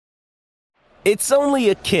It's only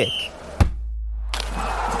a kick,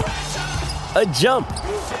 a jump,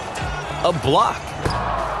 a block.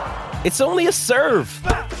 It's only a serve.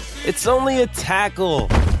 It's only a tackle,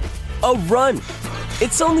 a run.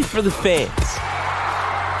 It's only for the fans.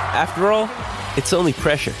 After all, it's only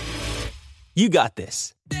pressure. You got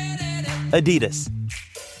this. Adidas.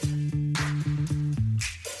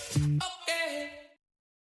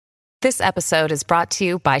 This episode is brought to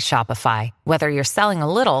you by Shopify. Whether you're selling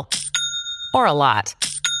a little or a lot,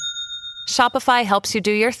 Shopify helps you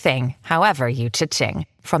do your thing, however you cha-ching.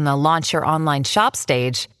 From the launch your online shop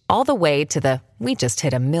stage, all the way to the we just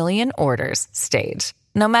hit 1 million orders stage.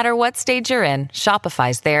 No matter what stage you're in,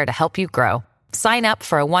 Shopify's there to help you grow. Sign up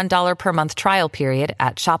for a $1 per month trial period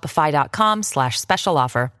at shopify.com/special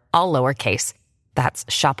offer, all lowercase. That's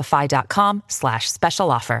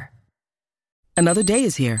shopify.com/special offer. Another day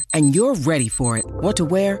is here, and you're ready for it. What to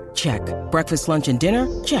wear? Check. Breakfast, lunch, and dinner?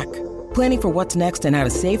 Check. Planning for what's next and how to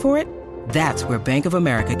save for it? That's where Bank of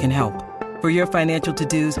America can help. For your financial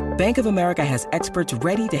to-dos, Bank of America has experts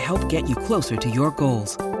ready to help get you closer to your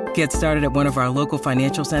goals. Get started at one of our local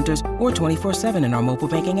financial centers or 24/7 in our mobile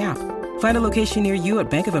banking app. Find a location near you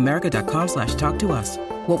at bankofamerica.com/talktous.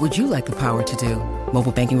 What would you like the power to do?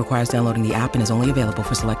 Mobile banking requires downloading the app and is only available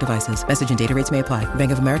for select devices. Message and data rates may apply.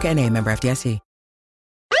 Bank of America N.A., member FDIC.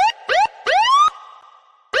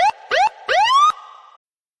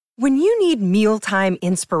 When you need mealtime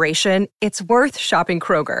inspiration, it's worth shopping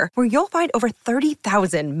Kroger, where you'll find over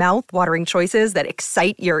 30,000 mouth-watering choices that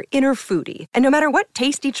excite your inner foodie. And no matter what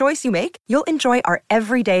tasty choice you make, you'll enjoy our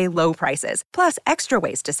everyday low prices, plus extra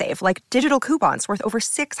ways to save, like digital coupons worth over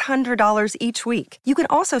 $600 each week. You can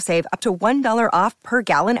also save up to $1 off per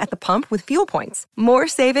gallon at the pump with fuel points. More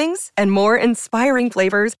savings and more inspiring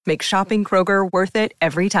flavors make shopping Kroger worth it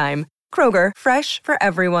every time. Kroger, fresh for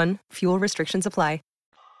everyone. Fuel restrictions apply.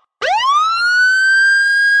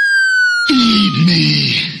 Feed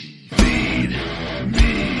me. Feed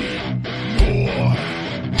me more.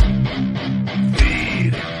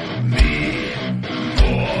 Feed me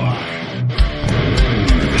more.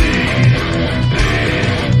 Feed me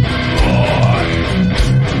more.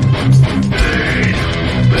 Feed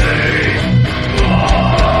me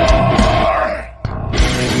more.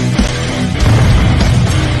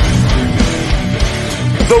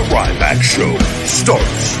 The Ryback Show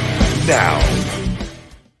starts now.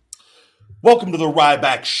 Welcome to the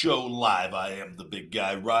Ryback Show Live. I am the big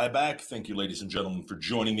guy Ryback. Thank you, ladies and gentlemen, for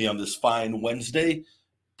joining me on this fine Wednesday.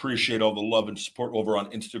 Appreciate all the love and support over on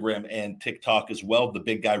Instagram and TikTok as well. The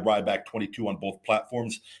big guy Ryback 22 on both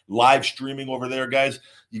platforms. Live streaming over there, guys.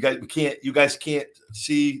 You guys can't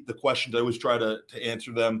see the questions. I always try to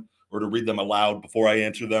answer them or to read them aloud before I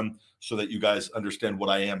answer them so that you guys understand what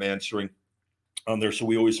I am answering on there. So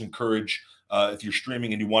we always encourage, if you're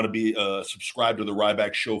streaming and you want to be subscribed to the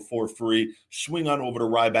Ryback Show for free, swing on over to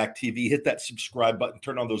Ryback TV, hit that subscribe button,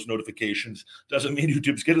 turn on those notifications. Doesn't mean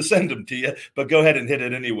YouTube's going to send them to you, but go ahead and hit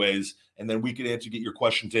it anyways, and then we can get your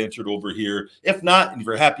questions answered over here. If not, and if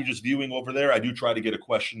you're happy just viewing over there, I do try to get a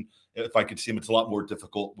question if I could see them. It's a lot more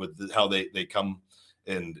difficult with how they come,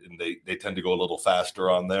 and they tend to go a little faster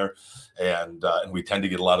on there, and we tend to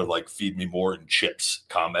get a lot of like "feed me more" and chips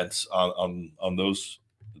comments on those.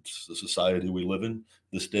 It's the society we live in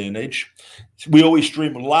this day and age. We always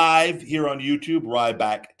stream live here on YouTube,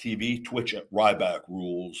 Ryback TV, Twitch at Ryback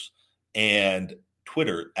Rules, and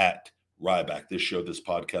Twitter at Ryback. This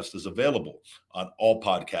podcast is available on all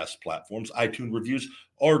podcast platforms. iTunes reviews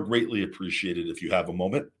are greatly appreciated if you have a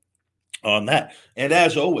moment on that. And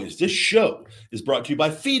as always, this show is brought to you by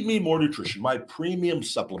Feed Me More Nutrition, my premium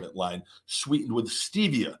supplement line sweetened with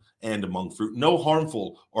stevia and monk fruit. No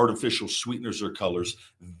harmful artificial sweeteners or colors.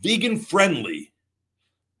 Vegan friendly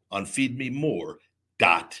on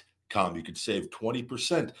feedmemore.com. You could save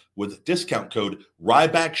 20% with discount code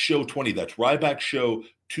RybackShow20. That's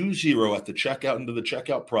RybackShow20 at the checkout, into the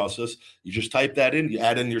checkout process. You just type that in. You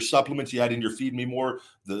add in your supplements. You add in your Feed Me More,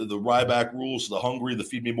 the Ryback Rules, the Hungry, the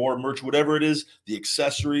Feed Me More merch, whatever it is, the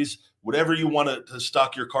accessories, whatever you want to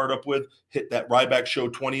stock your cart up with. Hit that Ryback Show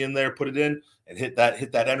 20 in there, put it in, and hit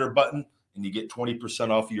that enter button, and you get 20%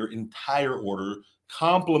 off your entire order.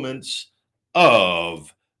 Compliments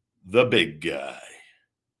of the big guy.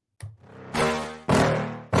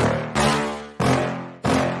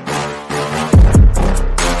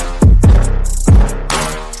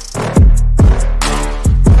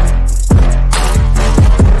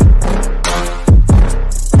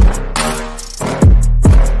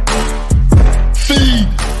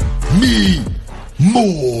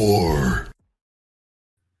 More.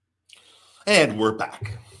 And we're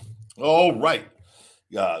back. All right.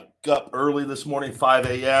 Got up early this morning, 5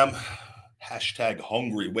 a.m.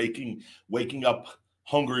 #hungry, waking up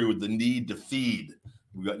hungry with the need to feed.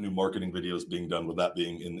 We've got new marketing videos being done with that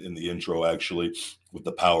being in the intro, actually, with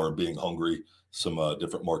the power of being hungry, some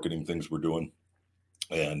different marketing things we're doing.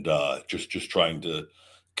 And just trying to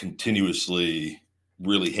continuously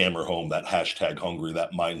really hammer home that #hungry,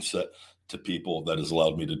 that mindset to people that has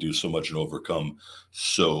allowed me to do so much and overcome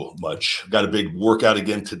so much. Got a big workout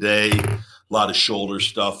again today, a lot of shoulder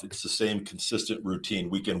stuff. It's the same consistent routine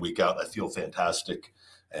week in, week out. I feel fantastic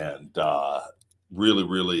and really,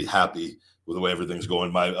 really happy with the way everything's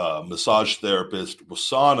going. My massage therapist,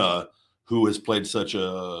 Wasana, who has played such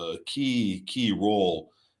a key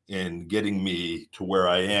role in getting me to where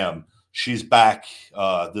I am, she's back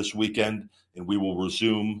this weekend, and we will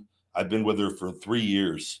resume. I've been with her for 3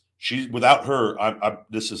 years. Without her,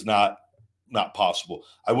 this is not possible.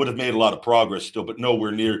 I would have made a lot of progress still, but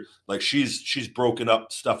nowhere near. Like she's broken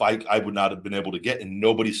up stuff I would not have been able to get, and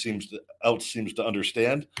nobody else seems to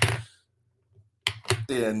understand.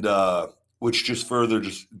 And which just further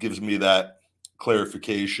just gives me that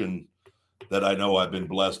clarification that I know I've been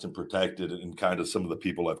blessed and protected, and kind of some of the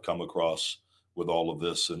people I've come across with all of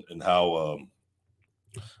this, and how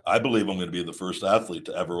I believe I'm going to be the first athlete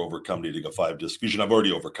to ever overcome needing a 5 disc fusion. I've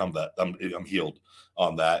already overcome that. I'm healed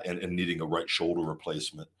on that, and needing a right shoulder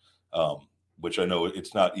replacement, which I know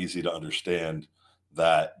it's not easy to understand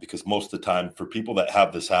that, because most of the time for people that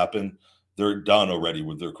have this happen, they're done already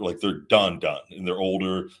with they're done, and they're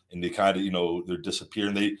older, and they kind of, they're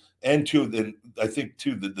disappearing. And I think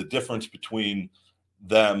too, the difference between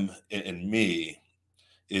them and me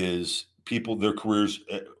is their careers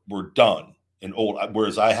were done and old,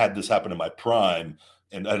 whereas I had this happen in my prime,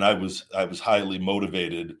 and I was highly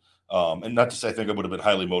motivated. And not to say I think I would have been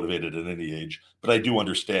highly motivated at any age, but I do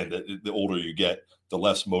understand that the older you get, the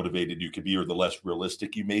less motivated you could be, or the less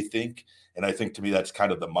realistic you may think. And I think to me, that's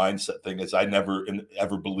kind of the mindset thing, is I never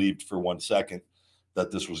ever believed for 1 second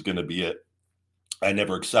that this was going to be it. I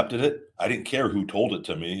never accepted it. I didn't care who told it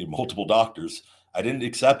to me, multiple doctors. I didn't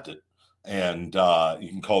accept it. And you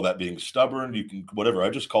can call that being stubborn, you can whatever. I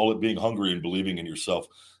just call it being hungry and believing in yourself.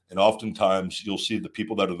 And oftentimes you'll see the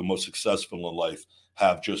people that are the most successful in life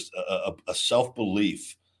have just a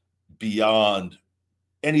self-belief beyond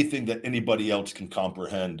anything that anybody else can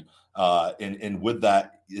comprehend. And with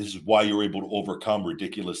that is why you're able to overcome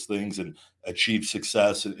ridiculous things and achieve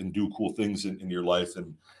success and do cool things in your life.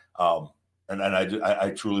 And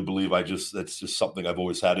I truly believe that's just something I've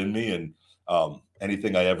always had in me. And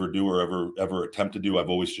anything I ever do or ever attempt to do, I've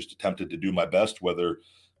always just attempted to do my best. Whether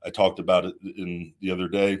I talked about it in the other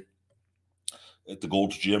day at the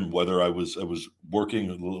Gold's Gym, whether I was working,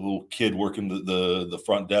 a little kid working the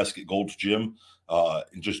front desk at Gold's Gym,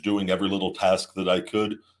 and just doing every little task that I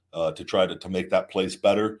could to try to make that place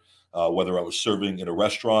better. Whether I was serving in a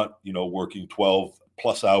restaurant, working 12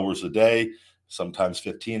 plus hours a day, sometimes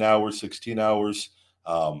 15 hours, 16 hours,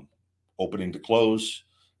 opening to close,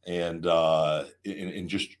 and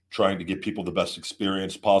just trying to give people the best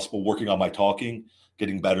experience possible, working on my talking,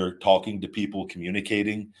 getting better talking to people,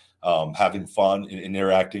 communicating, having fun and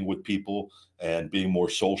interacting with people, and being more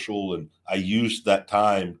social. And I used that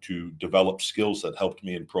time to develop skills that helped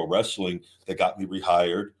me in pro wrestling, that got me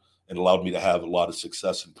rehired and allowed me to have a lot of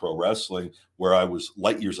success in pro wrestling, where I was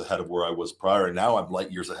light years ahead of where I was prior. And now I'm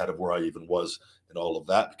light years ahead of where I even was in all of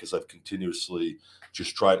that, because I've continuously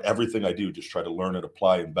just tried everything I do, just try to learn and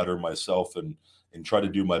apply and better myself, and try to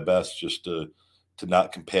do my best just to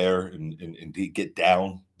not compare and to get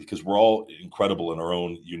down, because we're all incredible in our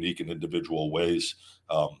own unique and individual ways.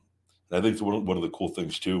 And I think one of the cool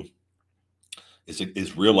things too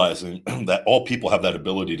is realizing that all people have that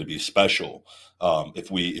ability to be special,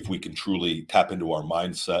 if we can truly tap into our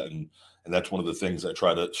mindset. And that's one of the things I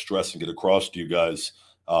try to stress and get across to you guys.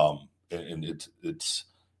 And it's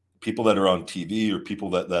people that are on TV, or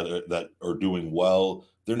people that are doing well,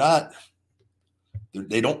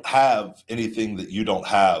 they don't have anything that you don't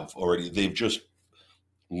have already. They've just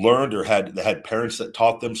learned, or they had parents that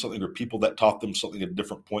taught them something, or people that taught them something at a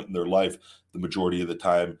different point in their life the majority of the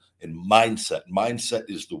time. And mindset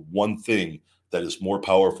is the one thing that is more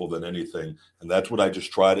powerful than anything. And that's what I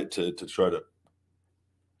just tried to try to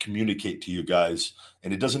communicate to you guys.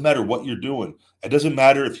 And it doesn't matter what you're doing. It doesn't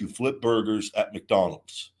matter if you flip burgers at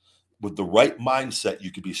McDonald's. With the right mindset,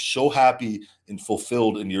 you could be so happy and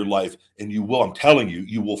fulfilled in your life. And you will, I'm telling you,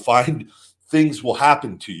 you will find things will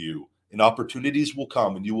happen to you, and opportunities will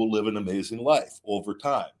come, and you will live an amazing life over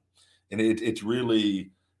time. And it's really,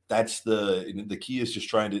 that's the key, is just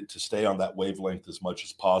trying to stay on that wavelength as much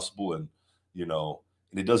as possible. And,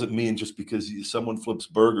 and it doesn't mean just because someone flips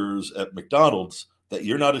burgers at McDonald's that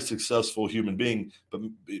you're not a successful human being. But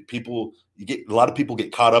a lot of people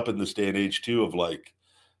get caught up in this day and age too of like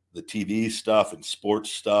the TV stuff and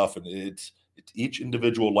sports stuff, and it's each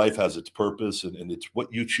individual life has its purpose, and it's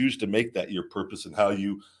what you choose to make that your purpose, and how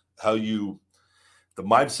you the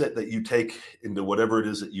mindset that you take into whatever it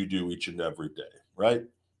is that you do each and every day, right?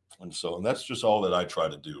 And that's just all that I try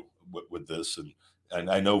to do with this, and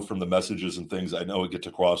I know from the messages and things, I know it gets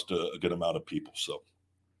across to a good amount of people. So,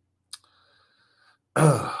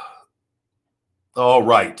 all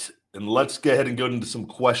right. And let's go ahead and go into some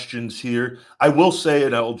questions here. I will say,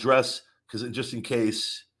 and I'll address, because just in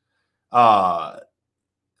case, I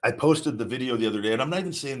posted the video the other day, and I'm not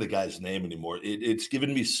even saying the guy's name anymore. It's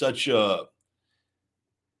given me such a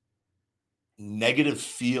negative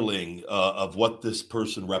feeling of what this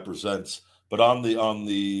person represents. But on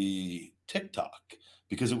the TikTok,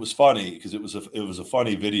 because it was funny, because it was a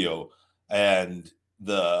funny video, and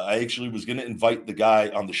I actually was going to invite the guy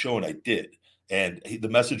on the show, and I did. And the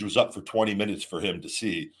message was up for 20 minutes for him to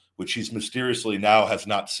see, which he's mysteriously now has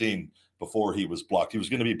not seen before he was blocked. He was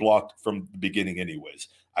going to be blocked from the beginning anyways.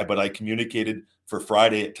 But I communicated for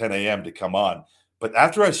Friday at 10 a.m. to come on. But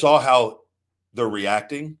after I saw how they're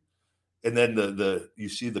reacting, and then you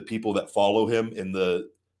see the people that follow him in that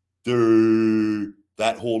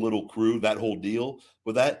whole little crew, that whole deal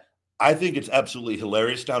with that, I think it's absolutely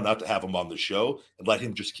hilarious now not to have him on the show and let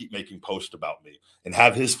him just keep making posts about me and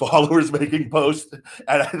have his followers making posts.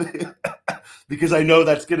 And I think, because I know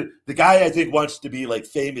that's the guy I think wants to be like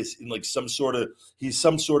famous in like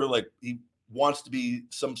he wants to be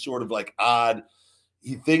some sort of like odd.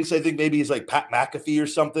 I think maybe he's like Pat McAfee or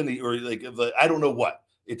something, or like, I don't know what.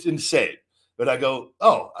 It's insane. But I go,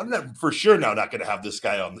 I'm not for sure now not going to have this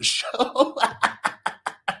guy on the show,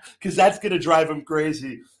 because that's going to drive him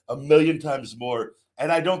crazy a million times more.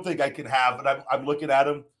 And I don't think I can have, and I'm looking at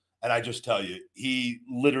him, and I just tell you, he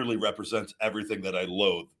literally represents everything that I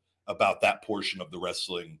loathe about that portion of the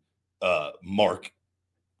wrestling mark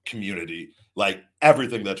community, like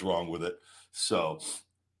everything that's wrong with it. So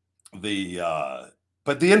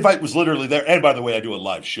but the invite was literally there. And by the way, I do a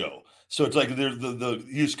live show. So it's like there's the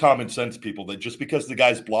use common sense people that just because the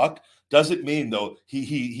guy's blocked doesn't mean though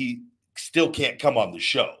he still can't come on the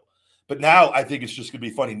show. But now I think it's just going to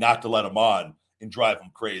be funny not to let him on and drive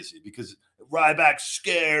him crazy, because Ryback's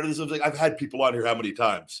scared. I've had people on here how many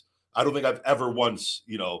times? I don't think I've ever once,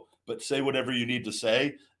 but say whatever you need to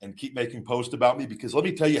say and keep making posts about me, because let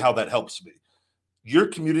me tell you how that helps me. Your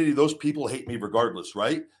community, those people hate me regardless,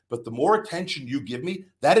 right? But the more attention you give me,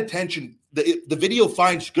 that attention, the video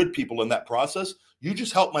finds good people in that process. You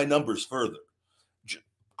just help my numbers further.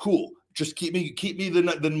 Cool. Just keep me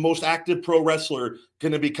the most active pro wrestler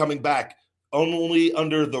going to be coming back only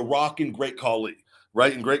under The Rock and Great Khali,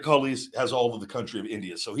 right? And Great Khali has all of the country of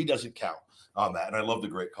India, so he doesn't count on that. And I love the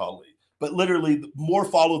Great Khali. But literally more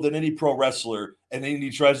follow than any pro wrestler. And then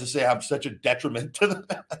he tries to say I'm such a detriment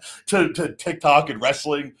to TikTok and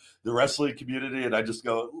wrestling, the wrestling community. And I just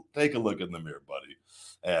go, take a look in the mirror, buddy.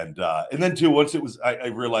 And then too, once I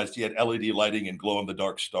realized he had LED lighting and glow in the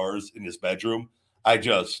dark stars in his bedroom. I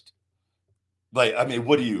just what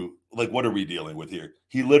are we dealing with here?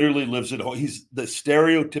 He literally lives at home. He's the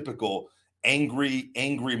stereotypical angry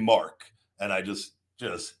Mark. And I just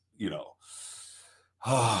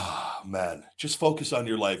man, just focus on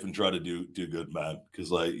your life and try to do good, man. Because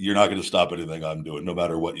you're not going to stop anything I'm doing, no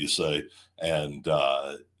matter what you say. And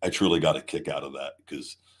I truly got a kick out of that,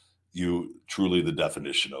 because you truly the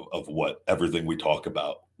definition of what everything we talk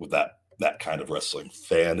about with that kind of wrestling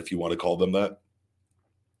fan, if you want to call them that.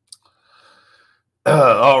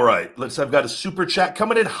 All right, I've got a super chat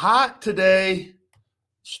coming in hot today.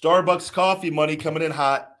 Starbucks coffee money coming in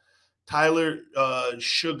hot. Tyler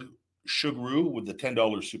Shugru with the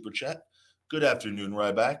 $10 super chat. Good afternoon,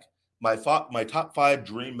 Ryback. My top 5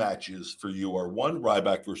 dream matches for you are: 1,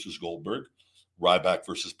 Ryback versus Goldberg, Ryback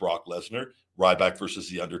versus Brock Lesnar, Ryback versus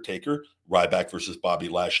The Undertaker, Ryback versus Bobby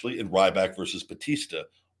Lashley, and Ryback versus Batista,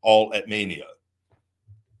 all at Mania.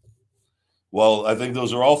 Well, I think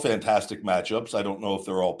those are all fantastic matchups. I don't know if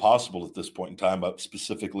they're all possible at this point in time, but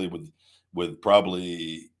specifically with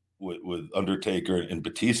probably with Undertaker and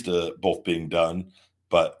Batista both being done.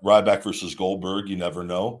 But Ryback versus Goldberg, you never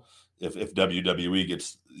know. If WWE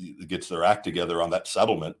gets their act together on that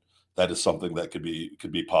settlement, that is something that could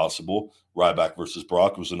be possible. Ryback versus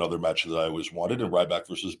Brock was another match that I always wanted, and Ryback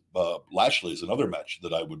versus Lashley is another match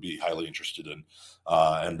that I would be highly interested in.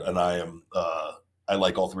 And I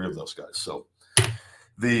like all 3 of those guys. So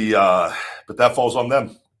but that falls on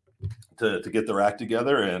them to get their act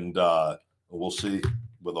together, and we'll see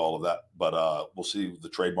with all of that. But we'll see the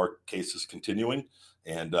trademark cases continuing.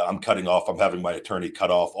 And I'm having my attorney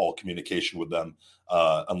cut off all communication with them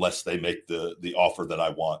unless they make the offer that I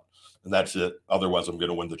want. And that's it. Otherwise, I'm going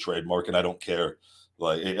to win the trademark, and I don't care.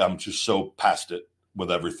 Like, I'm just so past it with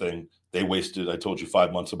everything. They wasted, I told you,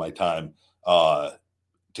 5 months of my time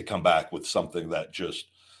to come back with something that just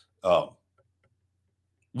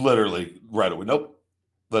literally right away. Nope.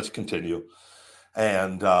 Let's continue.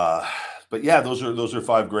 And but yeah, those are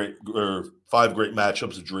five great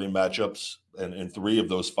matchups, dream matchups, and 3 of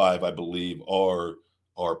those 5, I believe, are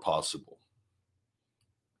possible.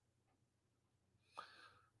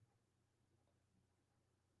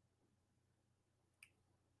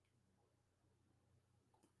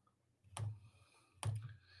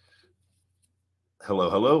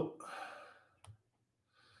 Hello.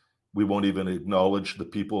 We won't even acknowledge the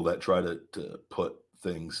people that try to put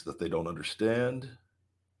things that they don't understand.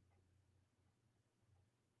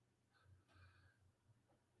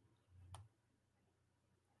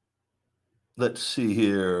 Let's see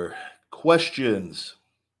here. Questions.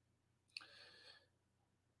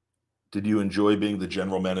 Did you enjoy being the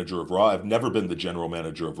general manager of Raw? I've never been the general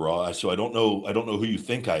manager of Raw, so I don't know who you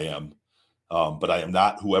think I am, but I am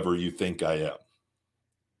not whoever you think I am.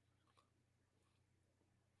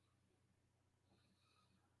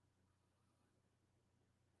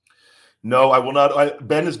 No, I will not.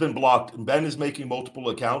 Ben has been blocked. Ben is making multiple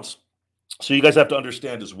accounts, so you guys have to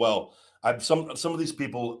understand as well. Some of these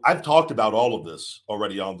people, I've talked about all of this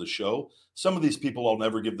already on the show. Some of these people I'll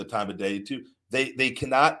never give the time of day to. They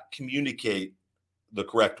cannot communicate the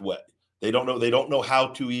correct way. They don't know how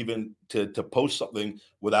to even to post something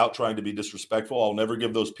without trying to be disrespectful. I'll never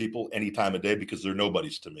give those people any time of day because they're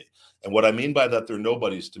nobodies to me. And what I mean by that, they're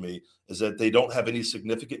nobodies to me, is that they don't have any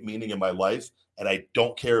significant meaning in my life. And I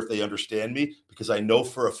don't care if they understand me, because I know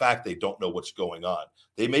for a fact they don't know what's going on.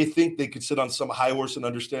 They may think they could sit on some high horse and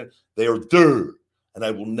understand. They are there. And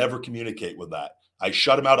I will never communicate with that. I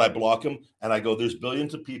shut them out, I block them, and I go, there's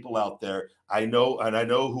billions of people out there. I know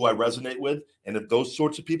who I resonate with. And if those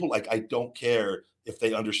sorts of people, like, I don't care if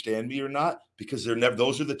they understand me or not, because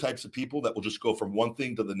those are the types of people that will just go from one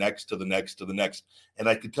thing to the next, to the next, to the next. And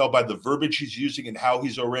I could tell by the verbiage he's using and how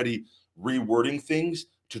he's already rewording things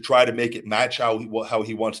to try to make it match how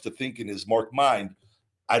he wants to think in his mark mind.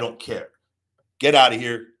 I don't care. Get out of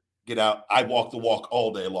here. Get out. I walk the walk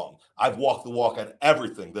all day long. I've walked the walk on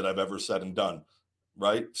everything that I've ever said and done.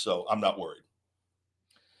 Right? So I'm not worried.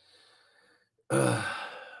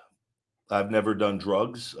 I've never done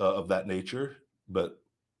drugs of that nature, but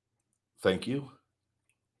thank you.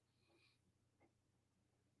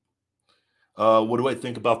 What do I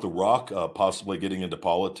think about The Rock possibly getting into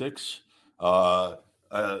politics? Yeah,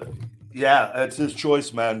 it's his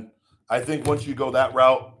choice, man. I think once you go that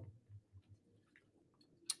route,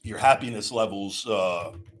 your happiness levels,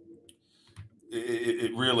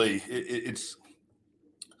 it's,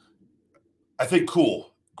 I think,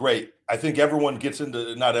 cool, great. I think everyone gets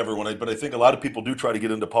into, not everyone, but I think a lot of people do try to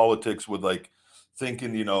get into politics with, like,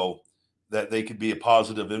 thinking, that they could be a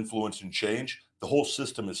positive influence and change. The whole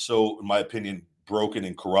system is so, in my opinion, broken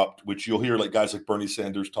and corrupt, which you'll hear like guys like Bernie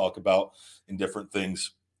Sanders talk about in different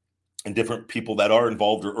things, and different people that are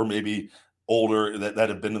involved or maybe older that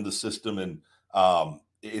have been in the system. And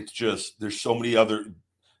it's just, there's so many other,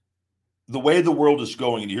 the way the world is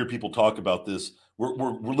going, and you hear people talk about this,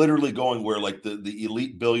 we're literally going where, like, the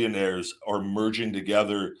elite billionaires are merging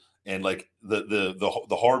together, and like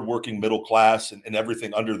the hardworking middle class and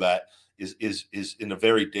everything under that is in a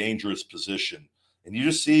very dangerous position. And you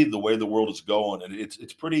just see the way the world is going, and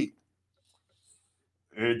it's pretty.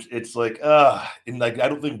 It's like and like, I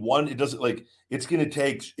don't think it doesn't, like, it's going to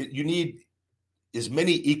take. You need as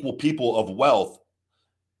many equal people of wealth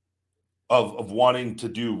of wanting to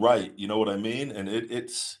do right. You know what I mean? And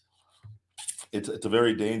it's a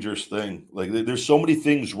very dangerous thing. Like, there's so many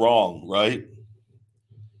things wrong, right?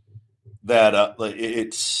 That like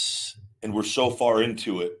it's, and we're so far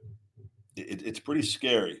into it. It's pretty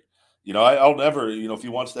scary. I'll never, if he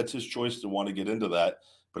wants, that's his choice to want to get into that.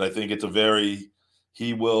 But I think it's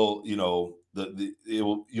he will,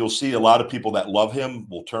 you'll see a lot of people that love him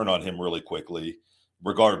will turn on him really quickly,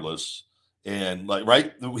 regardless. And, like,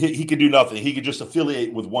 right, he could do nothing. He could just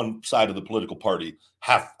affiliate with one side of the political party.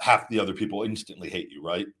 Half the other people instantly hate you,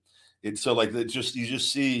 right? It's so, like, you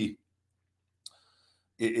just see.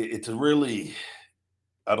 It's a really,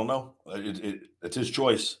 I don't know. It's his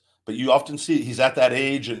choice, but you often see he's at that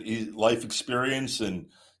age and life experience, and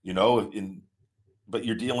but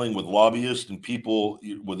you're dealing with lobbyists and people,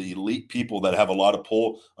 with elite people that have a lot of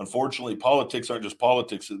pull. Unfortunately, politics aren't just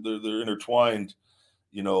politics; they're intertwined,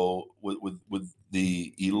 with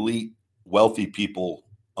the elite, wealthy people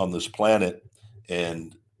on this planet,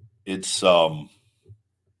 And it's a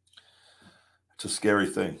scary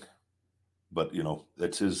thing. But,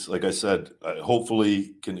 that's his, like I said,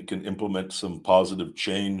 hopefully can implement some positive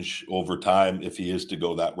change over time if he is to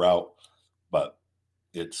go that route. But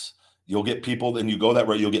you'll get people, and you go that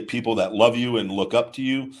route, you'll get people that love you and look up to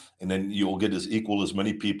you. And then you'll get as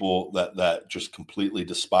many people that just completely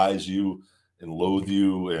despise you and loathe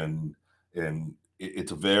you. And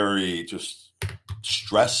it's a very just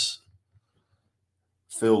stress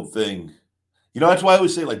filled thing. That's why I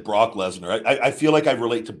always say like Brock Lesnar. I feel like I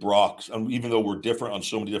relate to Brock, even though we're different on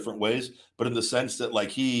so many different ways, but in the sense that like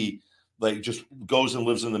he like just goes and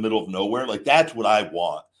lives in the middle of nowhere. Like that's what I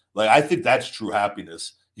want. Like I think that's true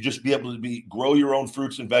happiness. You just be able to grow your own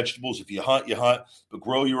fruits and vegetables. If you hunt, but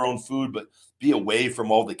grow your own food, but be away from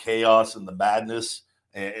all the chaos and the madness,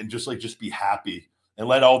 and just be happy, and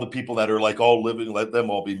let all the people that are like all living, let them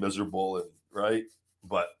all be miserable, and right.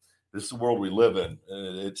 But this is the world we live in,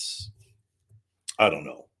 and I don't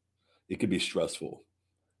know. It could be stressful.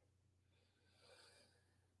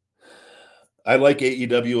 I like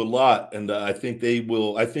AEW a lot, and I think they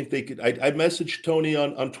will. I think they could. I messaged Tony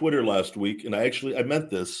on Twitter last week, and I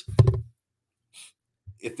meant this.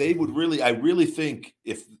 If they would really, I really think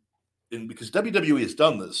because WWE has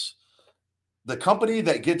done this, the company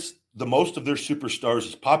that gets the most of their superstars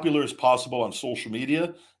as popular as possible on social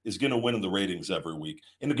media is going to win in the ratings every week.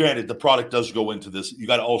 And granted, the product does go into this. You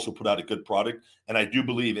got to also put out a good product. And I do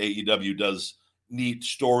believe AEW does need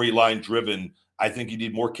storyline driven. I think you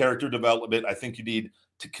need more character development. I think you need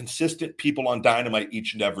consistent people on Dynamite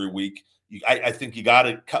each and every week. I think you got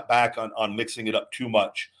to cut back on mixing it up too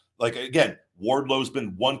much. Like, again, Wardlow's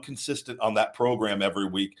been one consistent on that program every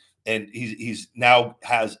week. And he's now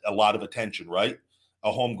has a lot of attention, right?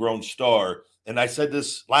 A homegrown star. And I said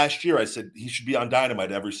this last year. I said he should be on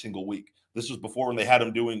Dynamite every single week. This was before when they had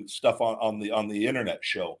him doing stuff on the internet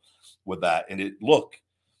show with that. And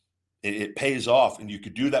it pays off. And you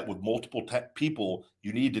could do that with multiple people.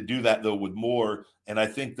 You need to do that though with more. And I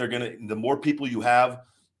think the more people you have,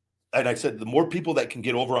 and I said the more people that can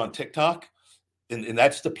get over on TikTok, and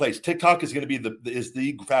that's the place. TikTok is going to be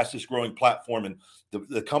the fastest growing platform, and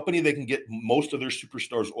the company that can get most of their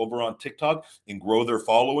superstars over on TikTok and grow their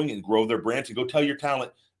following and grow their brands, and go tell your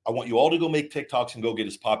talent, I want you all to go make TikToks and go get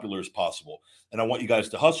as popular as possible. And I want you guys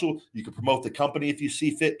to hustle. You can promote the company if you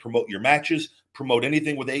see fit, promote your matches, promote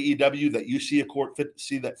anything with AEW that you see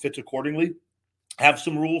that fits accordingly. Have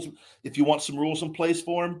some rules if you want some rules in place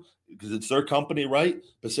for them, because it's their company, right?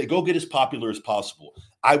 But say, go get as popular as possible.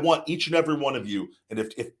 I want each and every one of you. And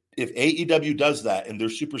if AEW does that and their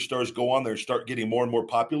superstars go on there and start getting more and more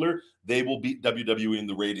popular, they will beat WWE in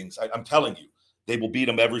the ratings. I'm telling you, they will beat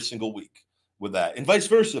them every single week with that. And vice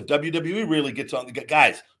versa. If WWE really gets on,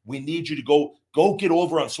 guys, we need you to go get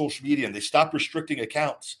over on social media, and they stop restricting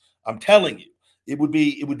accounts. I'm telling you, it would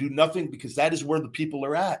do nothing, because that is where the people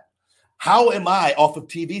are at. How am I off of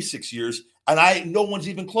TV 6 years and no one's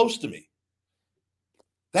even close to me?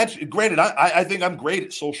 That's granted. I think I'm great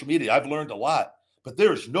at social media. I've learned a lot, but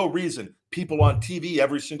there is no reason people on TV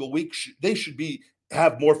every single week, they should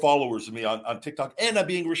have more followers than me on TikTok, and I'm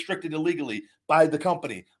being restricted illegally by the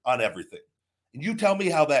company on everything. And you tell me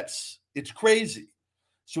how it's crazy.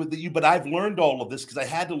 But I've learned all of this because I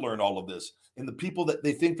had to learn all of this. And the people that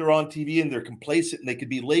they think they're on TV and they're complacent and they could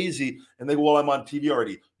be lazy and they go, well, I'm on TV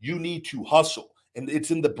already. You need to hustle. And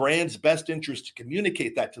it's in the brand's best interest to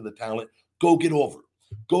communicate that to the talent. Go get over.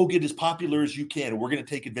 Go get as popular as you can. We're going to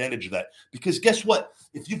take advantage of that. Because guess what?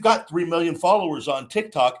 If you've got 3 million followers on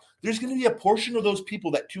TikTok, there's going to be a portion of those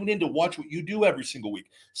people that tune in to watch what you do every single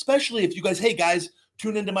week. Especially if you guys, hey guys,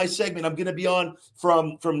 tune into my segment. I'm going to be on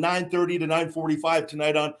from 9:30 to 9:45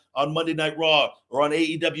 tonight on Monday Night Raw or on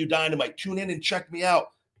AEW Dynamite. Tune in and check me out.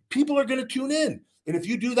 People are going to tune in. And if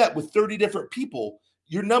you do that with 30 different people,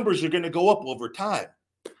 your numbers are going to go up over time.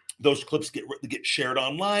 Those clips get shared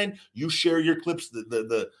online. You share your clips.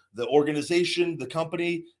 The organization, the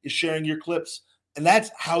company is sharing your clips. And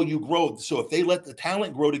that's how you grow. So if they let the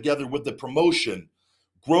talent grow together with the promotion,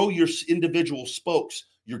 grow your individual spokes,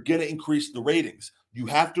 you're going to increase the ratings. You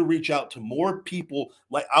have to reach out to more people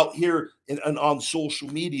like out here and on social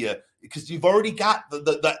media, because you've already got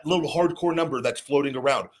that little hardcore number that's floating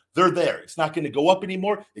around. They're there. It's not going to go up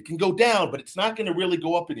anymore. It can go down, but it's not going to really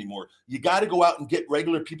go up anymore. You got to go out and get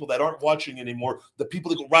regular people that aren't watching anymore. The people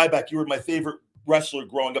that go, Ryback, you were my favorite wrestler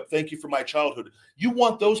growing up. Thank you for my childhood. You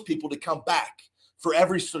want those people to come back for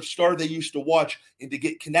every star they used to watch and to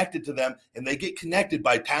get connected to them. And they get connected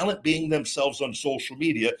by talent being themselves on social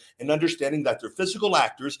media and understanding that they're physical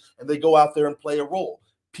actors and they go out there and play a role.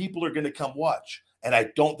 People are going to come watch. And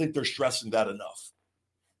I don't think they're stressing that enough.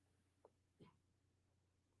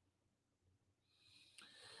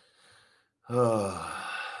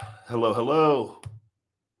 Hello, hello.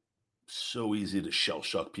 So easy to shell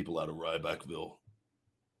shock people out of Rybackville.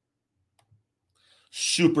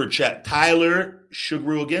 Super chat. Tyler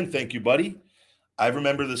Sugaru again. Thank you, buddy. I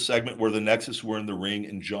remember the segment where the Nexus were in the ring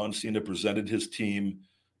and John Cena presented his team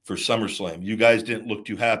for SummerSlam. You guys didn't look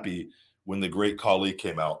too happy when the Great Khali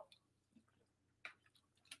came out.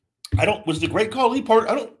 Was the Great Khali part?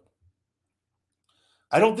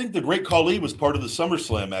 I don't think the Great Khali was part of the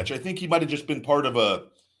SummerSlam match. I think he might have just been part of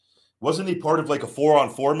wasn't he part of like a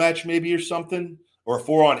 4-on-4 match maybe or something? Or a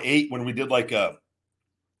 4-on-8 when we did like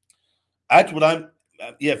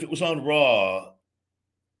if it was on Raw,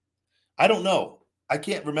 I don't know. I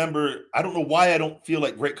can't remember. I don't know why I don't feel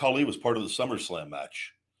like Great Khali was part of the SummerSlam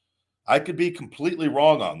match. I could be completely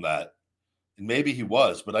wrong on that. And maybe he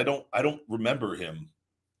was, but I don't remember him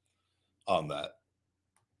on that.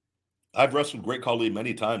 I've wrestled Great Khali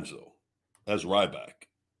many times though, as Ryback.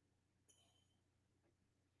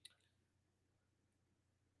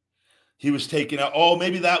 He was taken out. Oh,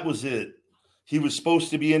 maybe that was it. He was supposed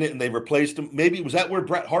to be in it and they replaced him. Maybe was that where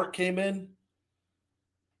Bret Hart came in?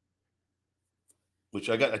 Which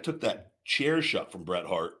I took that chair shot from Bret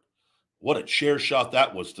Hart. What a chair shot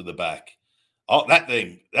that was to the back. Oh, that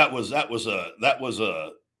thing. That was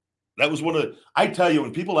one of, I tell you,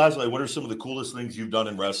 when people ask like, what are some of the coolest things you've done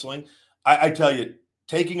in wrestling? I tell you,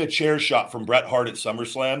 taking a chair shot from Bret Hart at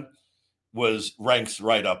SummerSlam ranks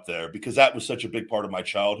right up there because that was such a big part of my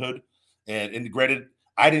childhood. And granted,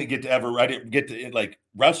 I didn't get to like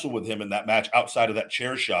wrestle with him in that match outside of that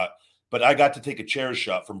chair shot, but I got to take a chair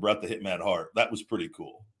shot from Bret the Hitman Hart. That was pretty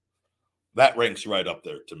cool. That ranks right up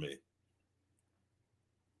there to me.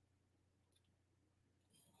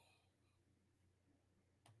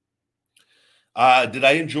 Did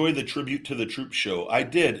I enjoy the tribute to the Troop show? I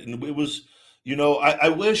did. And it was, I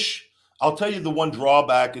wish, I'll tell you the one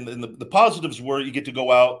drawback, and the positives were you get to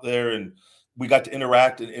go out there and we got to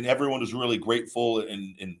interact, and everyone was really grateful,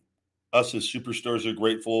 and us as superstars are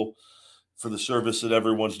grateful for the service that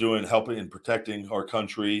everyone's doing, helping and protecting our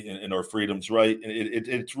country and our freedoms, right? And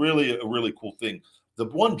it's really a really cool thing. The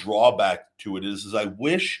one drawback to it is I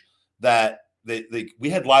wish that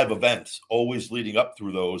we had live events always leading up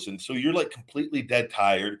through those, and so you're like completely dead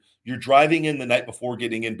tired. You're driving in the night before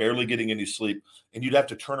getting in, barely getting any sleep, and you'd have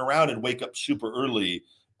to turn around and wake up super early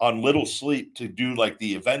on little sleep to do like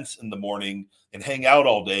the events in the morning and hang out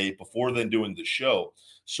all day before then doing the show.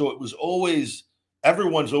 So it was always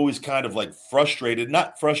everyone's always kind of like frustrated,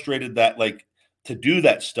 not frustrated that like to do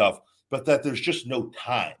that stuff, but that there's just no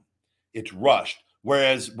time. It's rushed.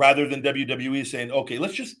 Whereas rather than WWE saying, okay,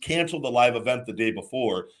 let's just cancel the live event the day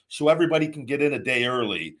before so everybody can get in a day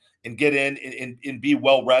early and get in and be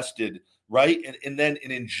well rested, right? And then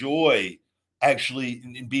enjoy actually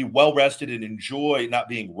and be well rested and enjoy not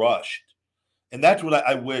being rushed. And that's what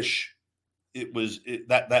I wish it was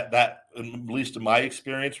that at least in my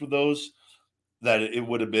experience with those, that it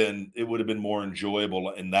would have been more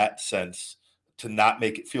enjoyable in that sense to not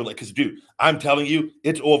make it feel like, because dude, I'm telling you,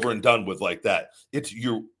 it's over and done with like that. It's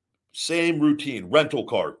your same routine: rental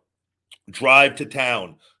car, drive to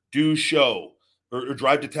town, do show, or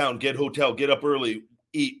drive to town, get hotel, get up early,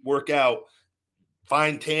 eat, work out,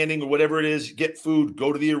 find tanning or whatever it is, get food,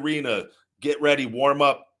 go to the arena, get ready, warm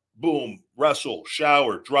up, boom, wrestle,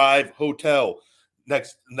 shower, drive, hotel.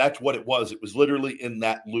 Next, and that's what it was. It was literally in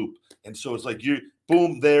that loop. And so it's like you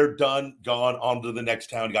boom, there, done, gone, on to the next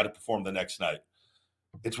town. You got to perform the next night.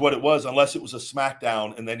 It's what it was, unless it was a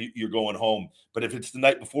SmackDown and then you're going home. But if it's the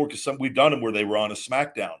night before, because we've done them where they were on a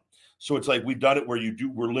SmackDown. So it's like we've done it where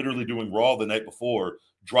we're literally doing Raw the night before,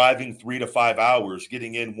 driving 3 to 5 hours,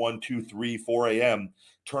 getting in 1, 2, 3, 4 a.m.,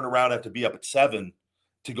 turn around, have to be up at 7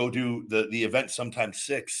 to go do the event, sometimes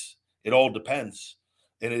 6. It all depends.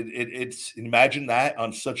 And it's imagine that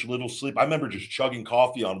on such little sleep. I remember just chugging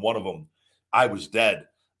coffee on one of them. I was dead.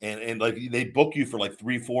 And like they book you for like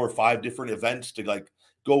 3, 4, 5 different events to like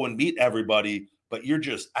go and meet everybody, but you're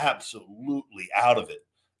just absolutely out of it.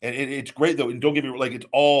 And it's great though. And don't get me wrong, like it's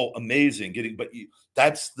all amazing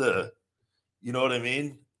that's the, you know what I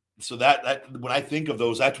mean? So that when I think of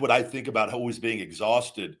those, that's what I think about, always being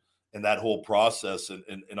exhausted in that whole process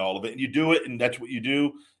and all of it. And you do it, and that's what you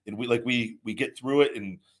do. And we get through it,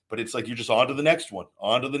 but it's like you're just on to the next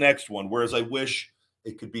one. Whereas I wish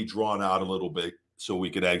it could be drawn out a little bit so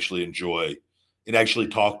we could actually enjoy and actually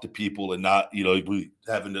talk to people and not, we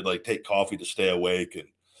having to like take coffee to stay awake.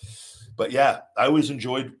 But yeah, I always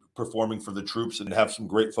enjoyed performing for the troops and have some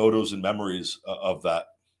great photos and memories of that.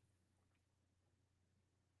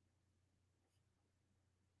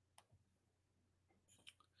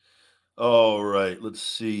 All right, let's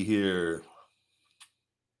see here.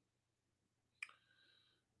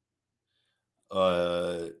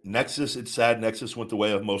 Nexus, it's sad. Nexus went the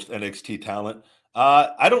way of most NXT talent.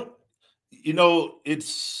 I don't,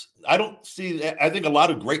 I don't see. I think a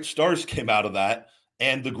lot of great stars came out of that,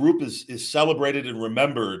 and the group is celebrated and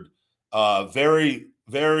remembered very,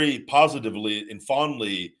 very positively and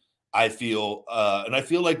fondly. I feel, and I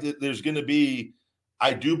feel like there's going to be.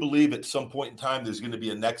 I do believe at some point in time there's going to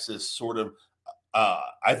be a Nexus sort of.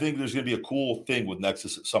 I think there's going to be a cool thing with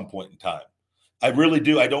Nexus at some point in time. I really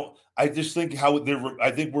do. I don't. I just think how they're. I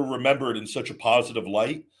think we're remembered in such a positive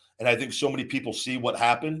light, and I think so many people see what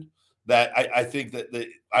happened that I think that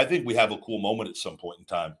I think we have a cool moment at some point in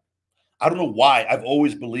time. I don't know why. I've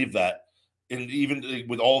always believed that, and even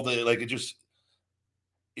with all the like, it just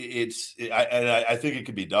I think it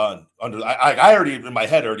could be done under. I already in my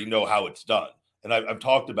head already know how it's done, and I've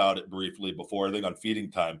talked about it briefly before. I think on Feeding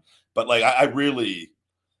Time, but like I really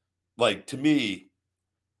like to me.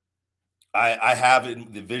 I have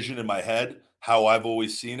in the vision in my head how I've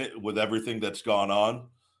always seen it with everything that's gone on,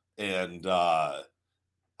 and I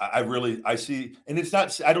really I see, and it's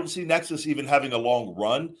not. I don't see Nexus even having a long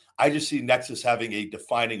run. I just see Nexus having a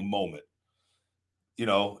defining moment,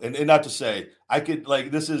 and not to say I could like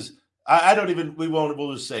this is. I don't even. We won't.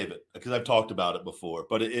 We'll just save it because I've talked about it before.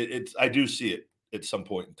 But it's. I do see it at some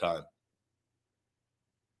point in time.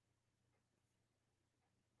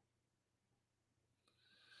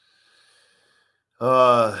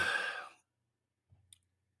 Uh,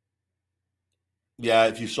 Yeah,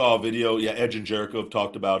 if you saw a video, yeah, Edge and Jericho have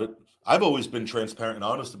talked about it. I've always been transparent and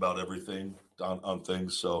honest about everything on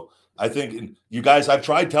things. So I think you guys, I've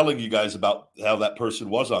tried telling you guys about how that person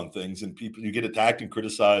was on things, and people you get attacked and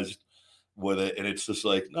criticized with it, and it's just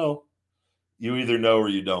like, no, you either know or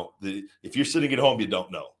you don't. If you're sitting at home, you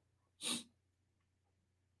don't know.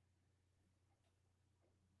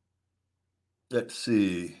 Let's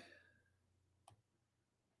see.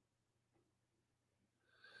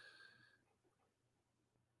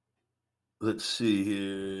 Let's see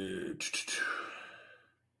here.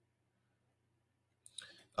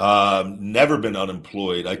 Never been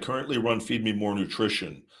unemployed. I currently run Feed Me More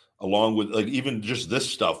Nutrition, along with like even just this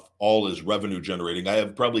stuff, all is revenue generating. I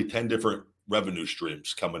have probably 10 different revenue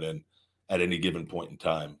streams coming in at any given point in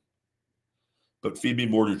time. But Feed Me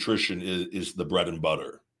More Nutrition is the bread and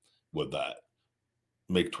butter with that.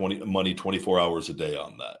 Make 20 money 24 hours a day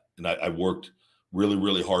on that. And I worked really,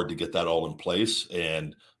 really hard to get that all in place.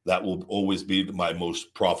 And that will always be my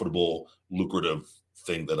most profitable, lucrative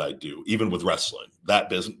thing that I do, even with wrestling. That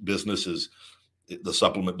business is the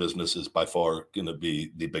supplement business is by far going to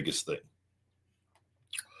be the biggest thing.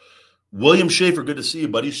 William Schaefer, good to see you,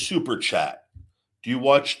 buddy. Super chat. Do you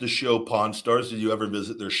watch the show Pawn Stars? Did you ever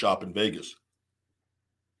visit their shop in Vegas?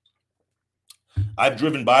 I've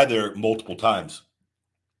driven by there multiple times.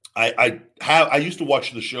 I used to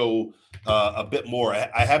watch the show a bit more.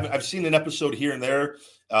 I've seen an episode here and there.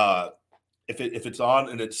 If it's on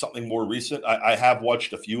and it's something more recent, I have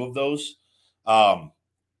watched a few of those.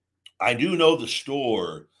 I do know the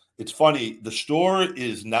store. It's funny. The store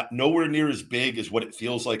is not nowhere near as big as what it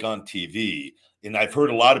feels like on TV. And I've heard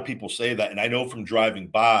a lot of people say that. And I know from driving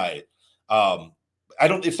by, I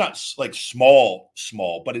don't, it's not like small,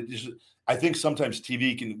 but it is, I think sometimes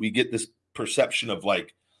we get this perception of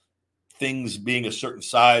like things being a certain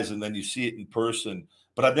size and then you see it in person,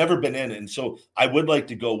 but I've never been in it. And so I would like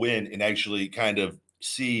to go in and actually kind of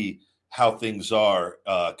see how things are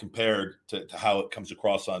compared to how it comes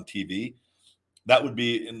across on TV. That would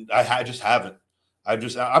be, and I just haven't.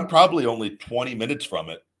 I'm probably only 20 minutes from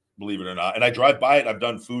it, believe it or not. And I drive by it. I've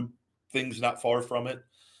done food things not far from it.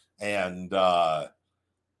 And I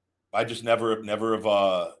just never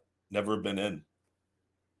have been in.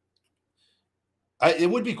 It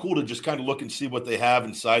would be cool to just kind of look and see what they have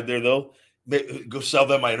inside there, though. Go sell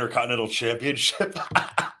them my Intercontinental Championship.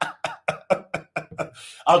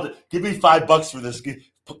 Give me $5 for this.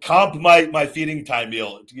 Comp my Feeding Time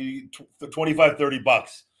meal. 25,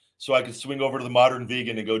 $30 so I can swing over to the Modern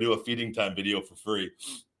Vegan and go do a Feeding Time video for free.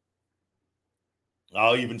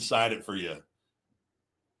 I'll even sign it for you.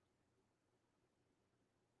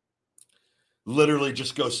 Literally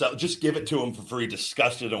just go sell, just give it to him for free,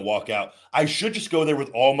 disgust it and walk out. I should just go there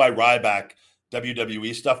with all my Ryback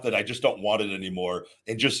WWE stuff that I just don't want it anymore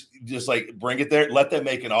and just like bring it there, let them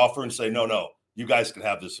make an offer and say, no, you guys can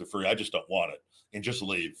have this for free. I just don't want it and just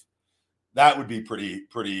leave. That would be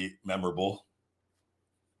pretty memorable.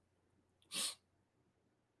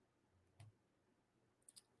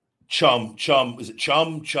 Chum, is it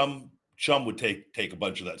Chum? Chum would take a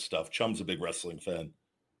bunch of that stuff. Chum's a big wrestling fan.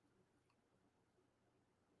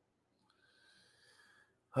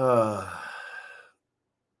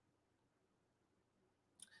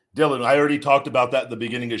 Dylan, I already talked about that at the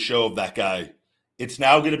beginning of the show of that guy. It's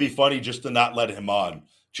now going to be funny just to not let him on,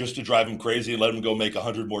 just to drive him crazy and let him go make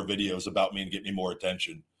 100 more videos about me and get me more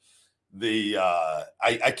attention.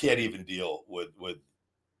 I can't even deal with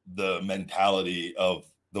the mentality of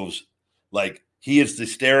those. Like, he is the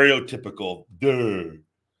stereotypical duh.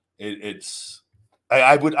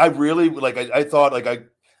 I thought,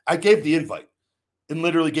 like, I gave the invite and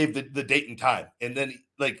literally gave the date and time, and then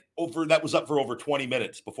that was up for over 20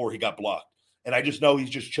 minutes before he got blocked. And I just know he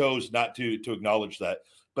just chose not to acknowledge that.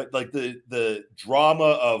 But like the drama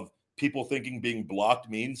of people thinking being blocked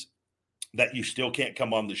means that you still can't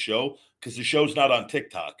come on the show, because the show's not on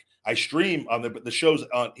TikTok. I stream on but the show's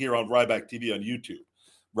on here on Ryback TV on YouTube,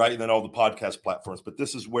 right? And then all the podcast platforms. But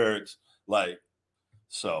this is where it's like,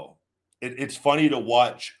 so it's funny to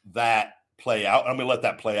watch that play out. I'm going to let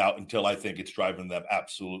that play out until I think it's driving them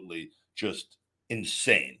absolutely just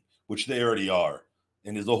insane, which they already are.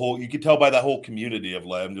 And there's you can tell by that whole community of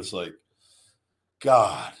I'm just like,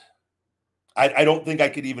 God, I don't think I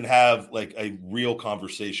could even have like a real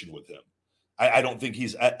conversation with him. I don't think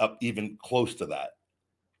he's up even close to that.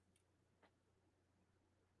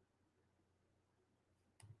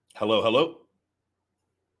 Hello, hello.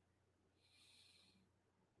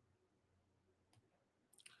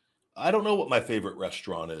 I don't know what my favorite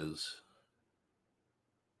restaurant is.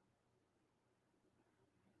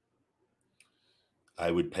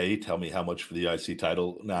 I would pay. Tell me how much for the IC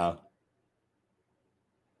title. Nah.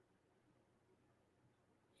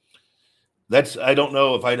 I don't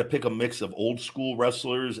know if I had to pick a mix of old school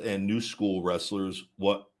wrestlers and new school wrestlers,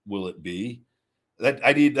 what will it be?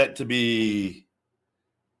 I need that to be,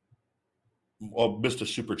 well, Mr.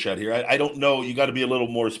 Super Chat here. I don't know. You got to be a little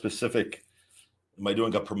more specific. Am I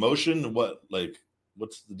doing a promotion? What's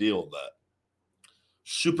the deal with that?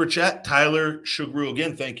 Super Chat, Tyler Sugaru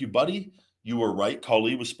again. Thank you, buddy. You were right.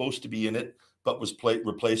 Khali was supposed to be in it, but was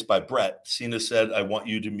replaced by Brett. Cena said, I want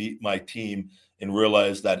you to meet my team and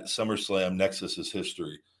realize that at SummerSlam, Nexus is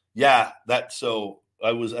history. Yeah, so I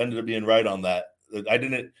ended up being right on that. I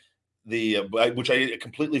didn't, which I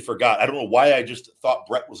completely forgot. I don't know why I just thought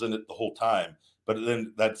Brett was in it the whole time, but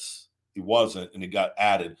then he wasn't, and it got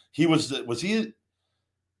added. He was he?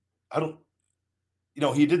 I don't,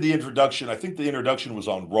 he did the introduction. I think the introduction was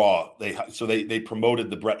on Raw. They promoted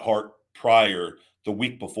the Bret Hart prior the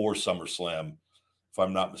week before SummerSlam, if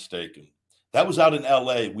I'm not mistaken. That was out in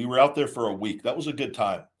LA. We were out there for a week. That was a good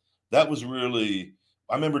time. That was really,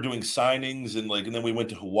 I remember doing signings and then we went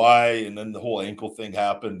to Hawaii, and then the whole ankle thing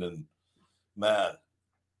happened, and man,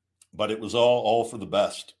 but it was all for the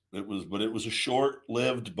best. It was a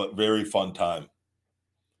short-lived but very fun time.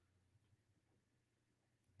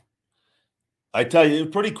 I tell you,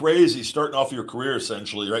 it's pretty crazy starting off your career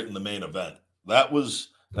essentially right in the main event.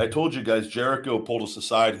 I told you guys, Jericho pulled us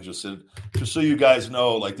aside and just said, just so you guys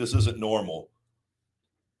know, this isn't normal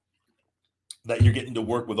that you're getting to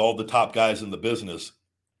work with all the top guys in the business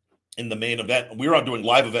in the main event. We were on doing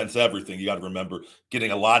live events, everything. You got to remember,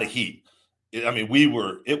 getting a lot of heat.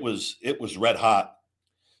 It was red hot.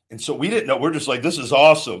 And so we didn't know. We're just like, this is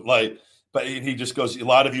awesome. But he just goes, a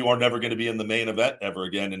lot of you are never going to be in the main event ever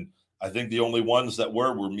again. And I think the only ones that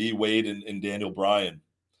were me, Wade, and Daniel Bryan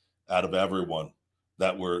out of everyone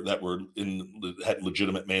that had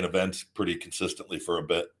legitimate main events pretty consistently for a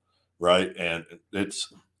bit, right? And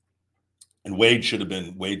Wade should have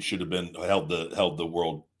been held the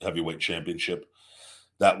world heavyweight championship.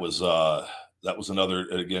 That was another,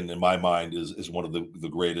 again, in my mind, is one of the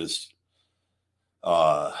greatest.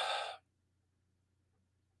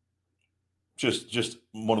 Just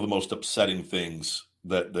one of the most upsetting things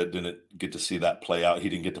that didn't get to see that play out. He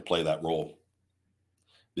didn't get to play that role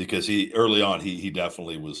because early on he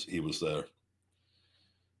definitely was there.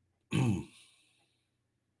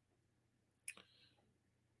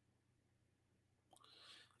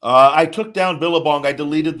 I took down Billabong. I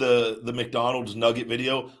deleted the McDonald's nugget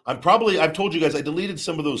video. I've told you guys I deleted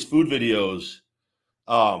some of those food videos,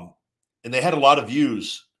 and they had a lot of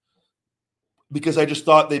views because I just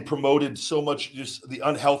thought they promoted so much just the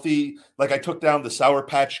unhealthy. Like I took down the Sour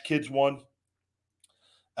Patch Kids one.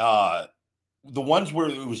 The ones where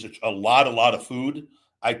it was a lot of food,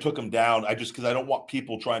 I took them down. Because I don't want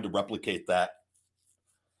people trying to replicate that.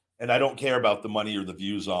 And I don't care about the money or the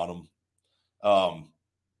views on them.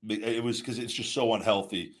 It was because it's just so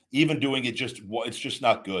unhealthy. Even doing it, it's just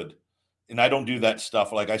not good. And I don't do that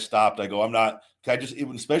stuff. I stopped. I go, I'm not.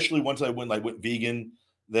 Especially once I went vegan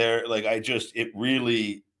there. It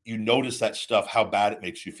really, you notice that stuff, how bad it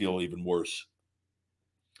makes you feel even worse.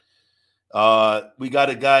 We got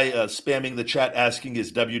a guy spamming the chat asking,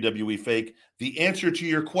 is WWE fake? The answer to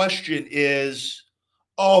your question is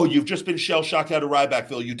Oh, you've just been shell-shocked out of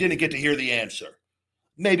Rybackville. You didn't get to hear the answer.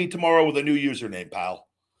 Maybe tomorrow with a new username, pal.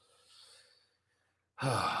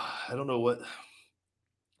 I don't know what.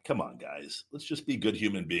 Come on, guys. Let's just be good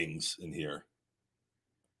human beings in here.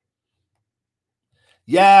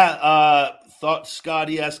 Yeah,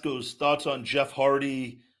 Scotty Esco's thoughts on Jeff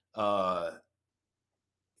Hardy.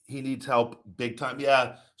 He needs help big time.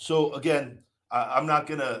 Yeah. So again, I'm not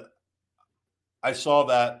gonna. I saw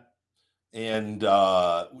that, and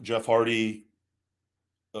Jeff Hardy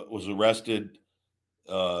was arrested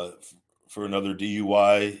for another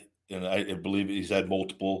DUI, and I believe he's had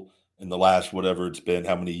multiple in the last whatever it's been,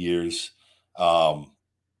 how many years, and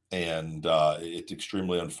it's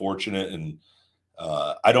extremely unfortunate. And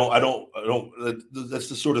I don't. That's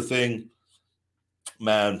the sort of thing,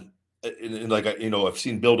 man. And like I've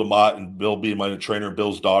seen Bill DeMott, and Bill being my trainer.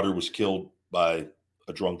 Bill's daughter was killed by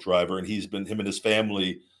a drunk driver, and him and his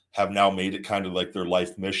family have now made it kind of like their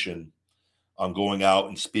life mission on going out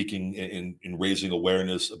and speaking and raising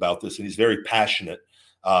awareness about this. And he's very passionate.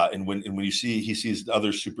 And when he sees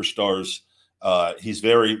other superstars, he's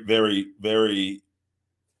very, very, very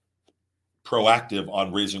proactive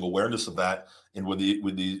on raising awareness of that. And with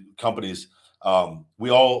the companies, we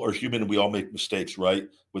all are human and we all make mistakes, right?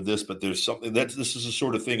 With this, but there's something this is the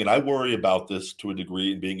sort of thing, and I worry about this to a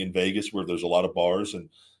degree. And being in Vegas, where there's a lot of bars, and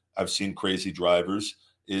I've seen crazy drivers,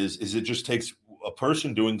 is it just takes a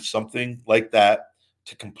person doing something like that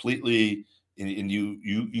to completely, and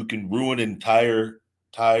you can ruin an entire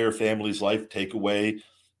family's life, take away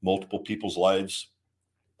multiple people's lives.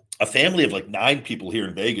 A family of like 9 people here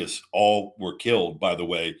in Vegas all were killed, by the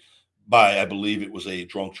way, by, I believe it was a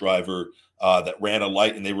drunk driver that ran a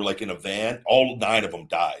light, and they were like in a van. All 9 of them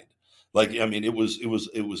died. Like, I mean, it was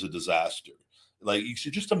a disaster. Like, you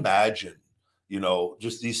should just imagine,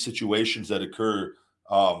 just these situations that occur.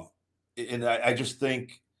 And I just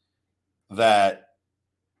think that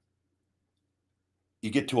you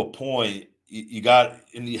get to a point, you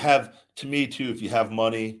have, to me too, if you have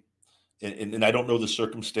money, and I don't know the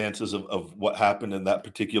circumstances of what happened in that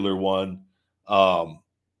particular one.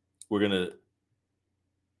 We're going to,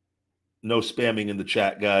 no spamming in the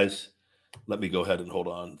chat, guys. Let me go ahead and hold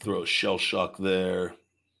on. Throw a shell shock there.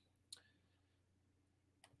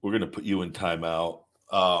 We're going to put you in timeout.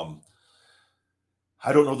 I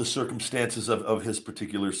don't know the circumstances of his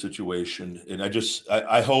particular situation. And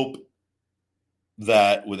I hope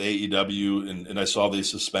that with AEW, and I saw they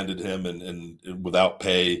suspended him and without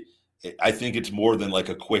pay, I think it's more than like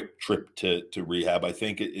a quick trip to rehab. I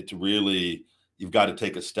think it's really, you've got to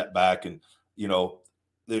take a step back. And,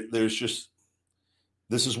 there's just,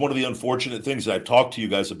 this is one of the unfortunate things. I've talked to you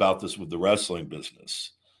guys about this with the wrestling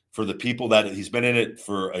business. For the people that he's been in it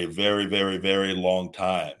for a very, very, very long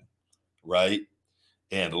time, right?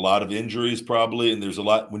 And a lot of injuries probably. And there's a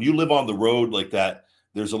lot, when you live on the road like that,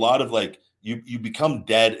 there's a lot of like, you become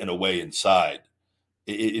dead in a way inside.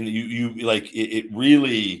 It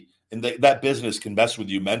really, and that business can mess with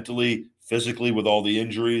you mentally, physically, with all the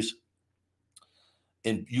injuries.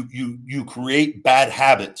 And you create bad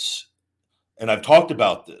habits. And I've talked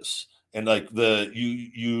about this. And like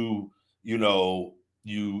you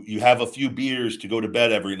have a few beers to go to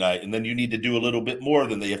bed every night, and then you need to do a little bit more.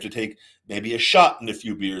 Then they have to take maybe a shot and a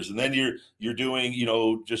few beers, and then you're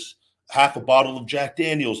doing just half a bottle of Jack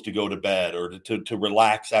Daniels to go to bed, or to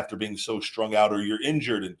relax after being so strung out, or you're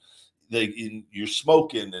injured, and you're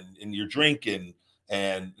smoking and you're drinking,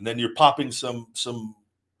 and then you're popping some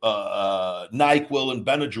NyQuil and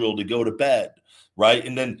Benadryl to go to bed, right?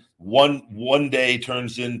 And then one day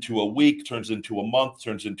turns into a week, turns into a month,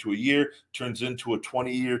 turns into a year, turns into a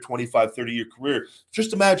 20-year, 25, 30-year career.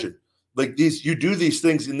 Just imagine, like, you do these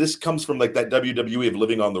things, and this comes from like that WWE of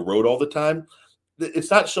living on the road all the time.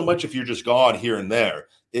 It's not so much if you're just gone here and there.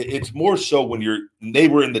 It's more so when they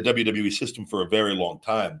were in the WWE system for a very long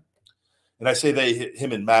time. And I say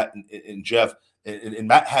him and Matt and Jeff, and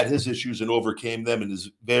Matt had his issues and overcame them, and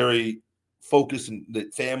is very focused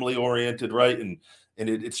and family oriented, right? And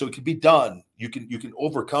so it can be done. You can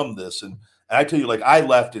overcome this. And I tell you, like, I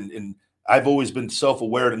left, and I've always been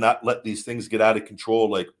self-aware to not let these things get out of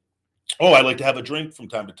control. Like, oh, I like to have a drink from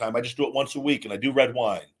time to time. I just do it once a week, and I do red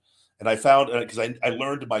wine. And I found, because I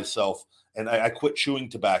learned myself, and I quit chewing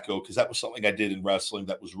tobacco, because that was something I did in wrestling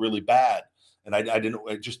that was really bad. And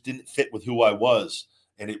it just didn't fit with who I was.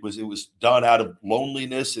 And it was done out of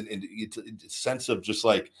loneliness and a sense of just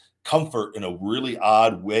like comfort in a really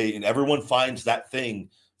odd way. And everyone finds that thing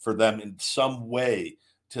for them in some way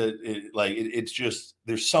it's just,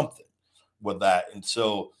 there's something with that. And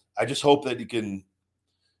so I just hope that he can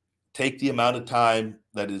take the amount of time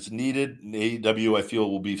that is needed. And AEW, I feel,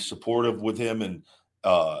 will be supportive with him. And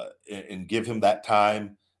and give him that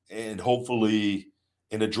time and hopefully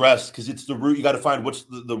and address, because it's the root. You got to find what's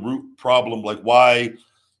the root problem. Like why,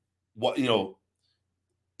 what,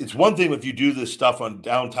 it's one thing if you do this stuff on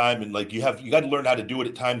downtime and like you got to learn how to do it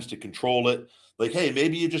at times to control it. Like, hey,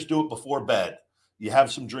 maybe you just do it before bed. You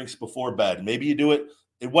have some drinks before bed. Maybe you do it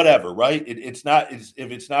whatever, right? If it's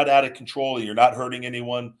not out of control and you're not hurting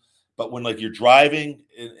anyone, but when like you're driving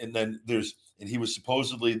and then and he was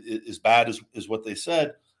supposedly as bad as what they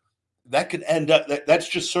said, that could end up, that's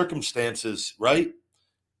just circumstances, right?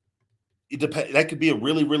 That could be a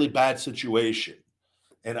really, really bad situation.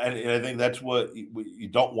 And I think that's what you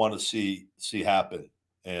don't want to see happen.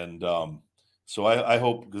 And so I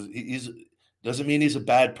hope, because he's doesn't mean he's a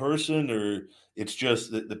bad person, or it's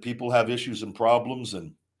just that the people have issues and problems,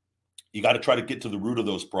 and you got to try to get to the root of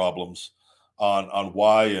those problems on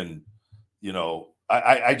why. And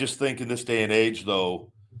I just think in this day and age,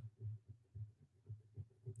 though,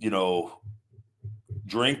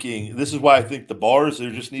 drinking. This is why I think the bars,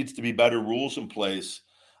 there just needs to be better rules in place.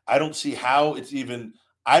 I don't see how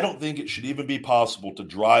I don't think it should even be possible to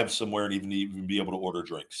drive somewhere and even be able to order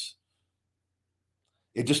drinks.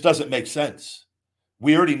 It just doesn't make sense.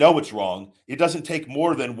 We already know it's wrong. It doesn't take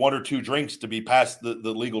more than one or two drinks to be past the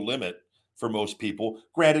legal limit for most people.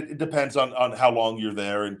 Granted, it depends on how long you're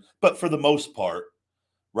there, but for the most part,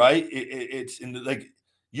 right? It's in like,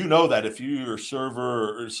 that if you're a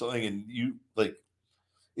server or something and you like,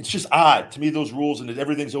 it's just odd to me, those rules, and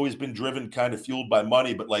everything's always been driven kind of fueled by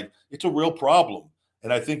money, but like it's a real problem.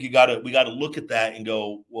 And I think we got to look at that and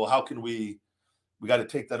go, well, how can we got to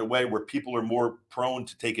take that away where people are more prone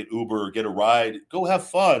to take an Uber or get a ride, go have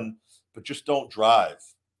fun, but just don't drive,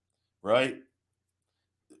 right?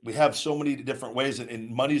 We have so many different ways, and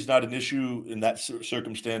money's not an issue in that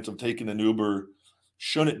circumstance of taking an Uber.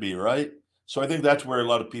 Shouldn't be, right? So I think that's where a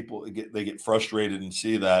lot of people get frustrated and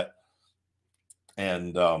see that.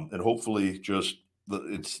 And hopefully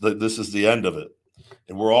this is the end of it.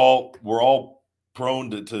 And we're all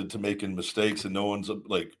prone to making mistakes, and no one's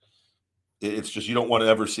like, it's just, you don't want to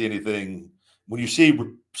ever see anything when you see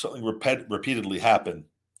something repeatedly happen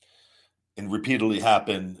and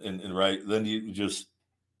right, then you just,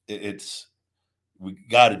 we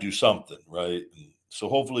got to do something, right? And so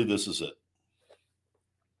hopefully this is it.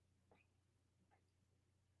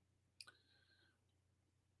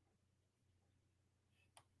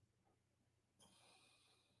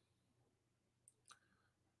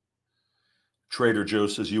 Trader Joe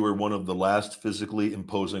says, you were one of the last physically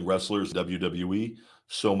imposing wrestlers in WWE.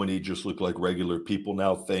 So many just look like regular people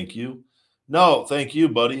now. Thank you. No, thank you,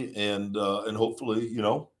 buddy. And hopefully,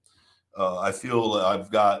 I feel I've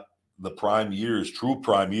got the true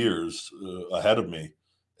prime years ahead of me.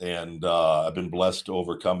 And I've been blessed to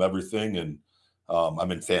overcome everything. And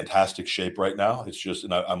I'm in fantastic shape right now. It's just,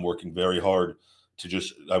 and I'm working very hard to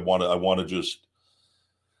just, I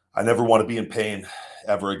never want to be in pain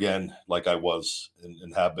ever again, like I was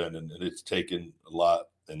and have been, and it's taken a lot.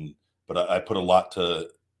 But I put a lot to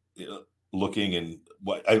looking, and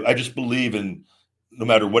what I just believe in, no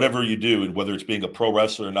matter whatever you do, and whether it's being a pro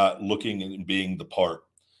wrestler or not, looking and being the part.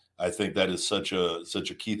 I think that is such a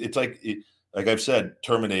key. It's like I've said,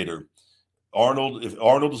 Terminator. Arnold, if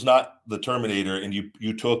Arnold is not the Terminator, and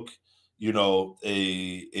you took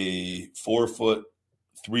a 4 foot,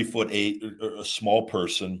 3'8", a small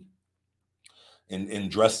person,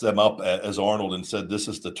 and dressed them up as Arnold and said, this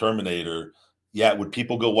is the Terminator. Yeah, would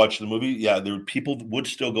people go watch the movie? Yeah, people would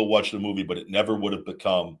still go watch the movie, but it never would have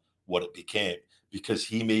become what it became, because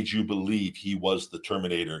he made you believe he was the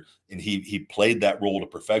Terminator, and he played that role to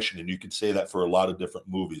perfection. And you could say that for a lot of different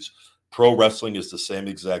movies. Pro wrestling is the same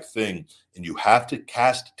exact thing, and you have to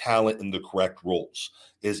cast talent in the correct roles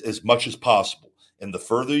as much as possible. And the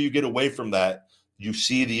further you get away from that, you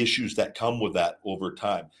see the issues that come with that over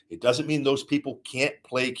time. It doesn't mean those people can't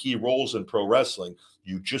play key roles in pro wrestling.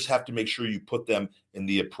 You just have to make sure you put them in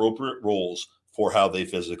the appropriate roles for how they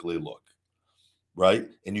physically look, right?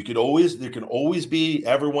 And there can always be,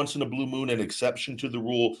 every once in a blue moon, an exception to the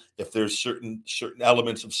rule if there's certain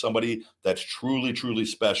elements of somebody that's truly, truly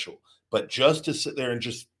special. But just to sit there and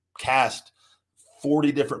just cast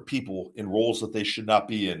 40 different people in roles that they should not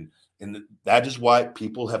be in, and that is why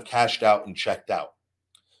people have cashed out and checked out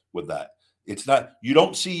with that. It's not, you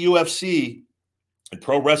don't see UFC, and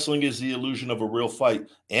pro wrestling is the illusion of a real fight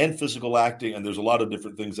and physical acting. And there's a lot of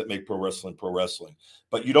different things that make pro wrestling,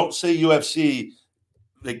 but you don't say UFC,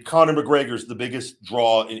 like Conor McGregor is the biggest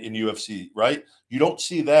draw in UFC, right? You don't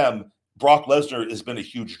see them. Brock Lesnar has been a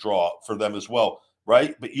huge draw for them as well,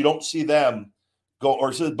 right? But you don't see them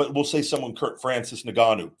but we'll say someone, Francis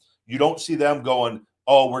Ngannou. You don't see them going,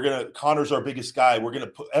 Connor's our biggest guy. We're going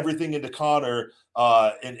to put everything into Connor,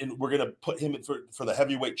 and we're going to put him in for the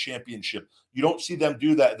heavyweight championship. You don't see them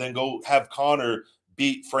do that, then go have Connor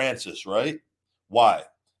beat Francis, right? Why?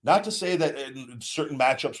 Not to say that in certain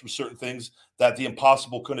matchups with certain things that the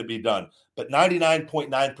impossible couldn't be done, but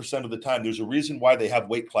 99.9% of the time, there's a reason why they have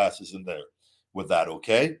weight classes in there with that,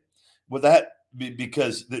 okay? With that,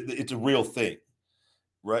 because it's a real thing,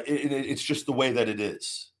 right? It's just the way that it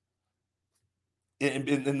is.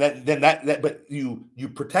 But you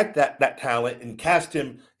protect that talent and cast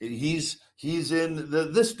him. He's in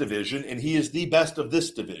this division, and he is the best of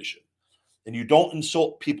this division. And you don't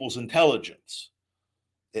insult people's intelligence,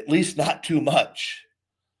 at least not too much.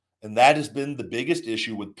 And that has been the biggest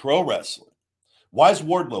issue with pro wrestling. Why is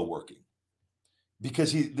Wardlow working?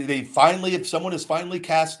 Because if someone has finally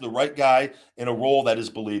cast the right guy in a role that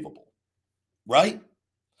is believable, right?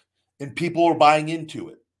 And people are buying into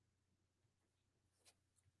it.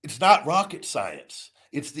 It's not rocket science.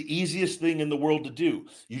 It's the easiest thing in the world to do.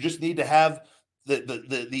 You just need to have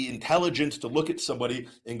the intelligence to look at somebody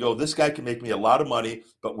and go, this guy can make me a lot of money,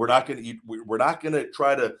 but we're not going to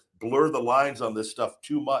try to blur the lines on this stuff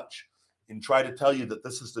too much and try to tell you that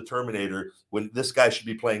this is the Terminator when this guy should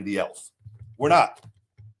be playing the elf. We're not.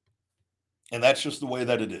 And that's just the way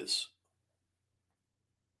that it is.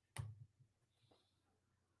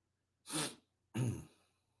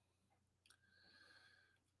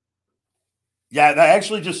 Yeah, I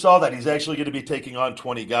actually just saw that. He's actually going to be taking on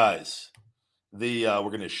 20 guys. We're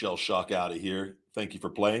going to shell shock out of here. Thank you for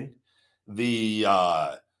playing.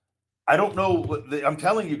 I don't know. I'm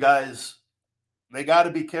telling you guys, they got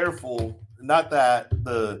to be careful. Not that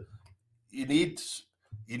you need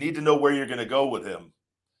to know where you're going to go with him,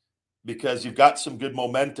 because you've got some good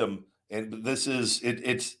momentum, and this is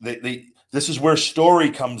this is where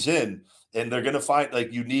story comes in, and they're going to find,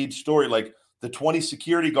 like, you need story. Like the 20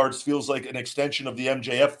 security guards feels like an extension of the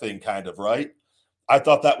MJF thing, kind of, right? I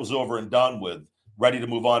thought that was over and done with, ready to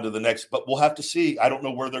move on to the next, but we'll have to see. I don't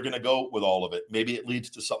know where they're going to go with all of it. Maybe it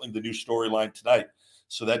leads to something, the new storyline tonight.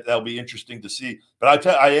 So that'll be interesting to see. But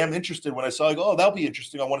I am interested. When I saw, I go, oh, that'll be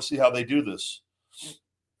interesting. I want to see how they do this.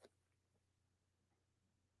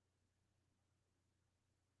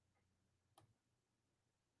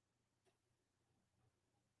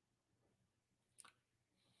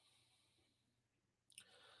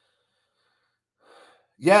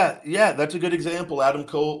 Yeah, that's a good example. Adam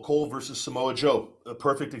Cole versus Samoa Joe, a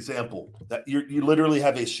perfect example. That you literally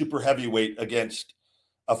have a super heavyweight against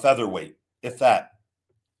a featherweight, if that.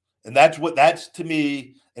 And that's to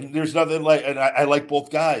me. And there's nothing like, and I like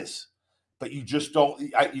both guys, but you just don't.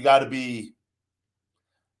 You got to be.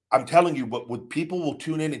 I'm telling you, what people will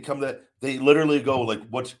tune in and come to, they literally go like,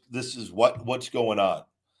 what's going on,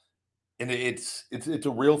 and it's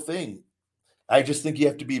a real thing. I just think you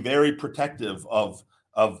have to be very protective of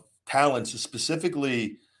talents,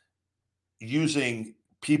 specifically using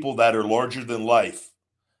people that are larger than life.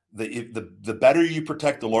 The better you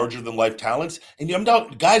protect the larger than life talents, and I'm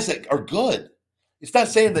not guys that are good. It's not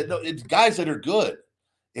saying that, no, it's guys that are good.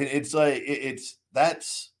 It's like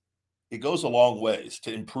it goes a long ways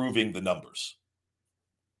to improving the numbers.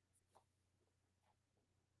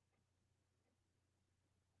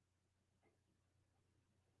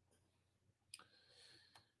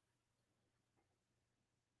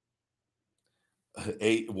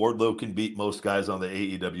 Wardlow can beat most guys on the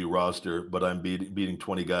AEW roster, but I'm beating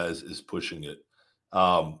 20 guys is pushing it.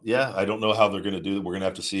 Yeah, I don't know how they're going to do it. We're going to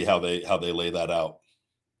have to see how they lay that out.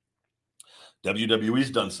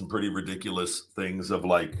 WWE's done some pretty ridiculous things of,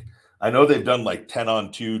 like, I know they've done like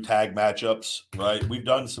 10-on-2 tag matchups, right? We've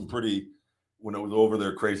done some pretty, when it was over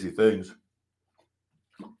there, crazy things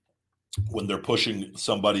when they're pushing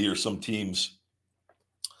somebody or some teams.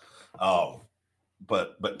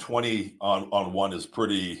 But 20 on one is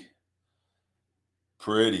pretty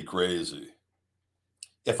crazy.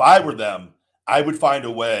 If I were them, I would find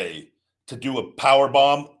a way to do a power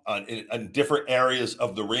bomb in different areas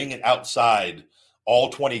of the ring and outside. All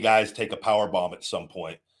 20 guys take a power bomb at some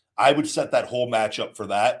point. I would set that whole matchup for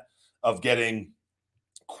that, of getting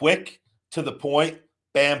quick to the point,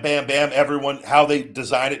 bam, bam, bam. Everyone, how they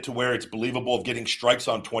design it to where it's believable, of getting strikes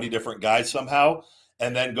on 20 different guys somehow,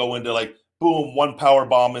 and then go into like, boom, one power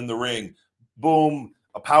bomb in the ring, boom,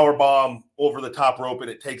 a power bomb over the top rope, and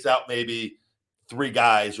it takes out maybe 3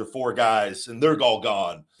 guys or 4 guys, and they're all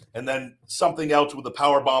gone. And then something else with a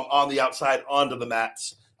power bomb on the outside onto the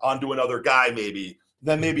mats, onto another guy maybe.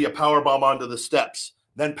 Then maybe a power bomb onto the steps.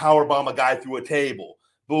 Then power bomb a guy through a table.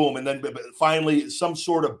 Boom. And then finally some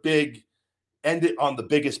sort of big, end it on the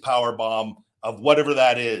biggest power bomb of whatever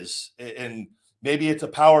that is. And Maybe it's a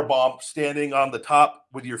power bomb standing on the top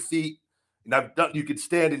with your feet. And you could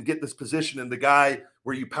stand and get this position, and the guy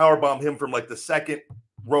where you power bomb him from like the second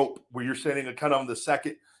rope, where you're standing kind of on the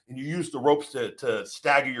second, and you use the ropes to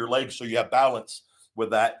stagger your legs so you have balance with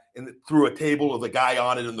that, and through a table with a guy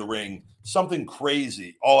on it in the ring. Something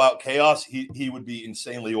crazy, all out chaos. He would be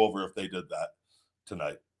insanely over if they did that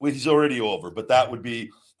tonight. Well, he's already over, but that would be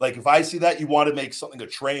like, if I see that, you want to make something a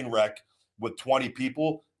train wreck with 20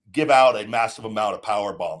 people, give out a massive amount of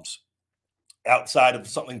power bombs outside of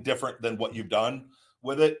something different than what you've done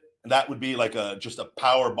with it. And that would be like just a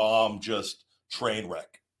power bomb, just train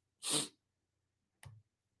wreck.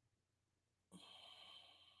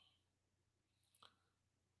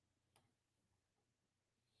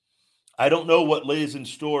 I don't know what lies in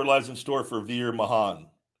store for Veer Mahan.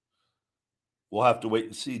 We'll have to wait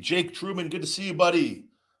and see. Jake Truman, good to see you, buddy.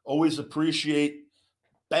 Always appreciate.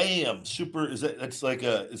 Bam, super.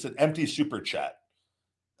 It's an empty super chat.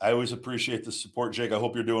 I always appreciate the support, Jake. I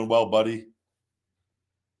hope you're doing well, buddy.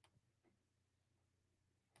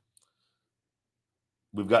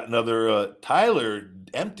 We've got another Tyler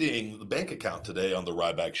emptying the bank account today on the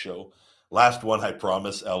Ryback Show. Last one, I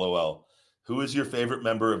promise. LOL. Who is your favorite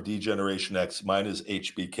member of D-Generation X? Mine is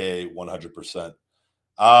HBK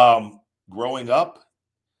 100%. Growing up,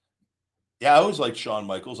 yeah, I always liked Shawn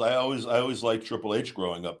Michaels. I always liked Triple H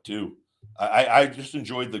growing up too. I just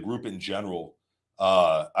enjoyed the group in general.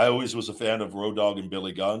 I always was a fan of Road Dogg and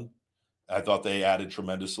Billy Gunn. I thought they added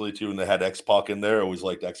tremendously too, and they had X-Pac in there. I always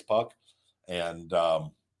liked X-Pac. And I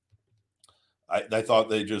thought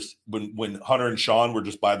they just, when Hunter and Shawn were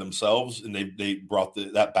just by themselves, and they brought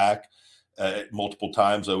that back multiple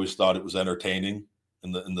times, I always thought it was entertaining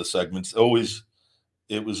in the segments.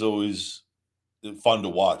 It was always fun to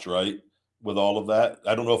watch, right? With all of that,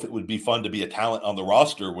 I don't know if it would be fun to be a talent on the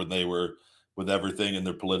roster when they were with everything and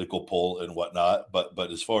their political pull and whatnot.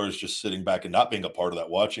 But as far as just sitting back and not being a part of that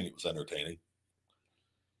watching, it was entertaining.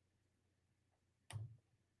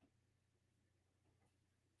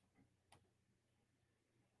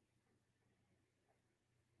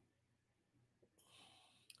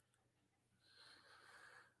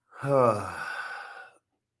 Hello.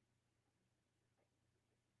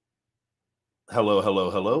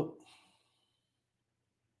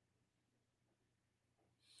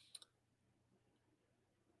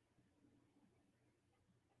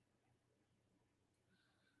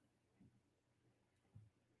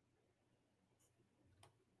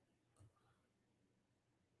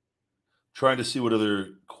 Trying to see what other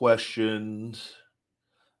questions.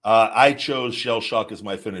 I chose Shell Shock as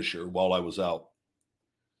my finisher while I was out.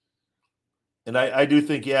 And I do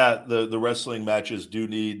think, yeah, the wrestling matches do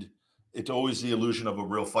need, it's always the illusion of a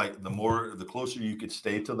real fight. The closer you could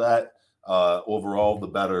stay to that, overall, the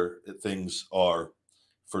better things are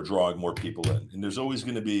for drawing more people in. And there's always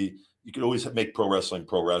going to be, you could always make pro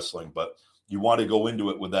wrestling, but you want to go into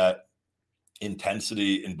it with that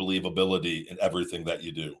intensity and believability in everything that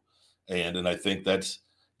you do. And I think that's,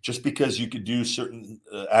 just because you could do certain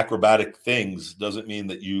acrobatic things doesn't mean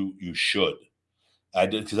that you should.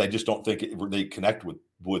 Because I just don't think they connect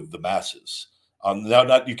with the masses.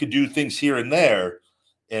 Now, you could do things here and there,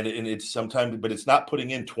 and it's sometimes, but it's not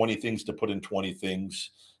putting in 20 things to put in 20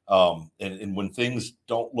 things. And when things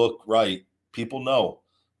don't look right, people know.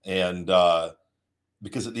 And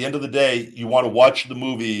because at the end of the day, you want to watch the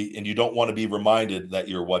movie, and you don't want to be reminded that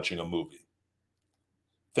you're watching a movie.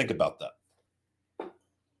 Think about that.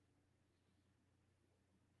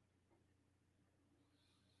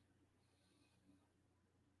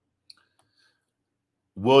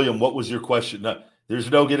 William, what was your question? No,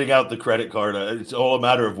 there's no getting out the credit card. It's all a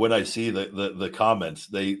matter of when I see the comments.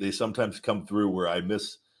 They sometimes come through where I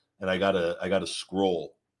miss, and I gotta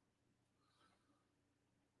scroll.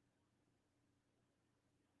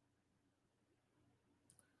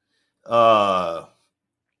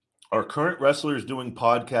 Are current wrestlers doing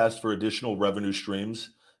podcasts for additional revenue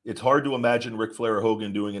streams? It's hard to imagine Ric Flair or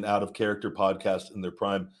Hogan doing an out of character podcast in their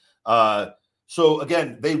prime. So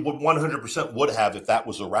again, they would 100% would have if that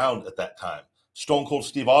was around at that time. Stone Cold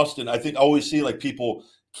Steve Austin, I think I always see like people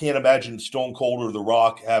can't imagine Stone Cold or The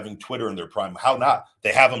Rock having Twitter in their prime. How not?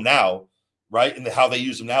 They have them now, right? And how they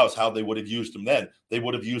use them now is how they would have used them then. They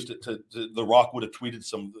would have used it to The Rock would have tweeted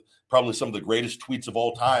probably some of the greatest tweets of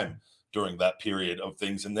all time during that period of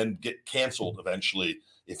things, and then get canceled eventually.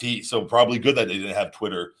 So probably good that they didn't have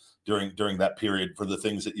Twitter during that period for the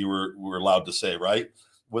things that you were allowed to say, right?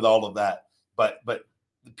 With all of that. But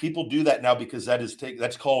people do that now because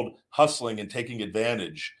that's called hustling and taking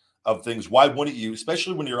advantage of things. Why wouldn't you,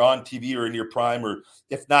 especially when you're on TV or in your prime, or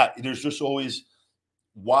if not, there's just always,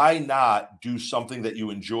 why not do something that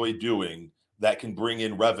you enjoy doing that can bring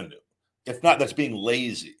in revenue. If not, that's being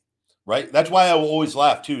lazy, right? That's why I will always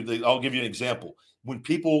laugh too. I'll give you an example. When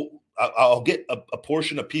people, I'll get a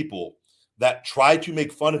portion of people that try to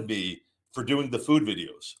make fun of me for doing the food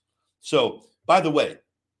videos. So, by the way,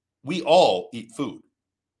 we all eat food.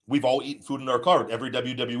 We've all eaten food in our car. Every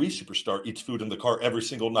WWE superstar eats food in the car every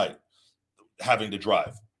single night, having to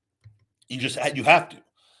drive. You have to.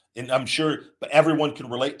 And I'm sure, but everyone can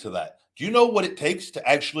relate to that. Do you know what it takes to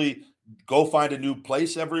actually go find a new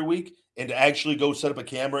place every week and to actually go set up a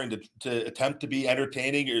camera and to attempt to be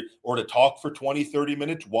entertaining or to talk for 20, 30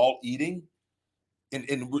 minutes while eating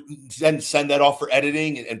and then send that off for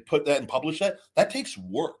editing and put that and publish that? That takes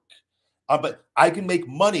work. But I can make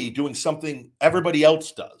money doing something everybody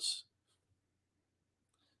else does.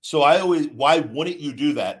 So why wouldn't you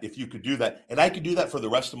do that if you could do that? And I could do that for the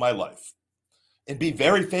rest of my life and be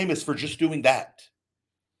very famous for just doing that.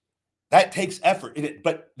 That takes effort.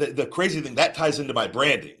 But the crazy thing, that ties into my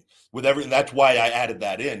branding with everything. That's why I added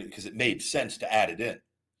that in, because it made sense to add it in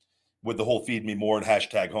with the whole feed me more and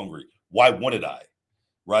 #hungry. Why wouldn't I?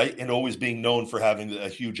 Right? And always being known for having a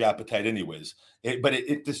huge appetite anyways. But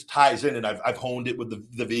it just ties in, and I've honed it with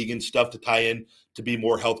the vegan stuff to tie in to be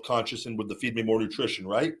more health conscious and with the feed me more nutrition,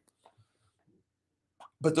 right?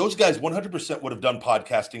 But those guys 100% would have done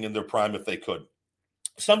podcasting in their prime if they could.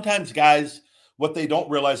 Sometimes guys, what they don't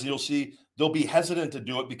realize, and you'll see, they'll be hesitant to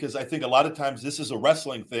do it because I think a lot of times this is a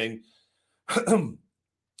wrestling thing.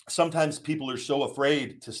 Sometimes people are so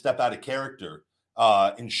afraid to step out of character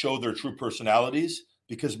and show their true personalities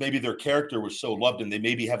because maybe their character was so loved and they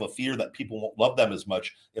maybe have a fear that people won't love them as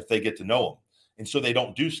much if they get to know them. And so they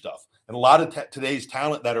don't do stuff. And a lot of today's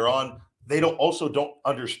talent that are on, they don't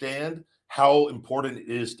understand how important it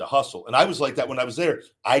is to hustle. And I was like that when I was there.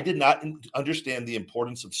 I did not understand the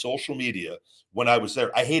importance of social media when I was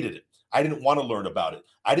there. I hated it. I didn't want to learn about it.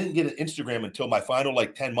 I didn't get an Instagram until my final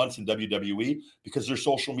 10 months in WWE because their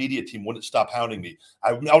social media team wouldn't stop hounding me.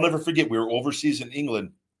 I'll never forget, we were overseas in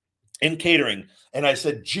England in catering, and I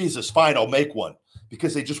said, Jesus, fine, I'll make one,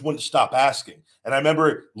 because they just wouldn't stop asking. And I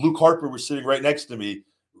remember Luke Harper was sitting right next to me.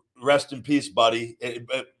 Rest in peace, buddy.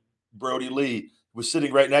 Brody Lee was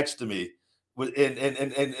sitting right next to me.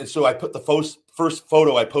 And so I put the first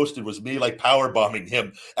photo I posted was me power bombing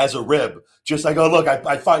him as a rib. Just I go, look,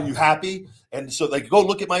 I find you happy. And so go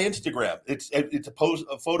look at my Instagram. It's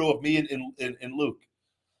a photo of me and Luke.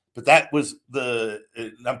 But that was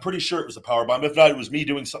I'm pretty sure it was a power bomb. If not, it was me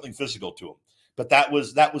doing something physical to him. But that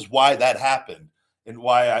was why that happened and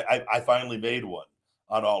why I finally made one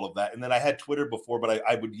on all of that. And then I had Twitter before, but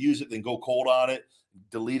I would use it, then go cold on it,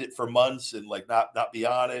 delete it for months and not be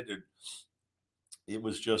on it. And it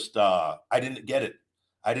was just, I didn't get it.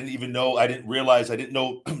 I didn't even know, I didn't realize, I didn't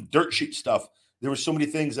know dirt sheet stuff. There were so many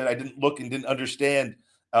things that I didn't look and didn't understand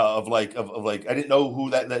I didn't know who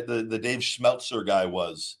the Dave Schmeltzer guy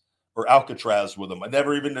was or Alcatraz with him. I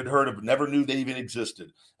never even had heard of, never knew they even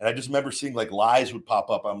existed. And I just remember seeing lies would pop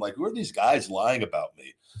up. I'm like, who are these guys lying about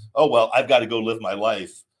me? Oh, well, I've got to go live my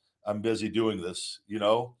life. I'm busy doing this,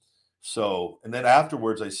 So, and then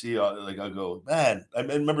afterwards I see, I go, man, I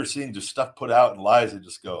remember seeing just stuff put out and lies. I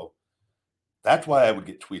just go, that's why I would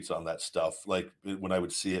get tweets on that stuff. When I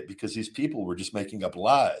would see it, because these people were just making up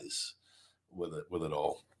lies with it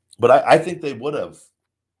all. But I think they would have.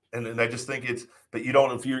 And I just think but you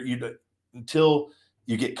don't, until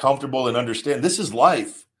you get comfortable and understand this is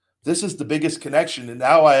life. This is the biggest connection. And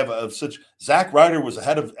now I have Zack Ryder was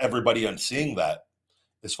ahead of everybody on seeing that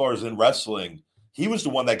as far as in wrestling. He was the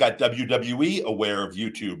one that got WWE aware of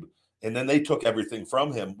YouTube. And then they took everything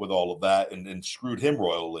from him with all of that and screwed him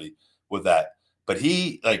royally with that. But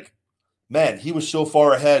he was so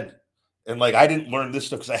far ahead. And I didn't learn this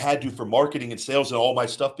stuff because I had to for marketing and sales and all my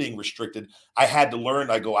stuff being restricted. I had to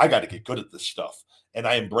learn. I got to get good at this stuff. And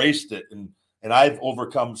I embraced it. And I've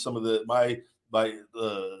overcome some of the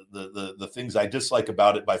things I dislike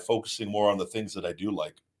about it by focusing more on the things that I do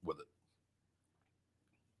like with it.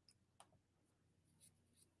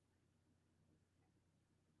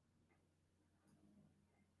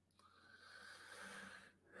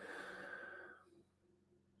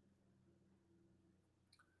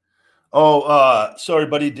 Oh, sorry,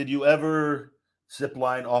 buddy. Did you ever zip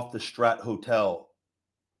line off the Strat Hotel?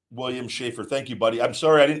 William Schaefer. Thank you, buddy. I'm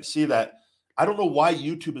sorry I didn't see that. I don't know why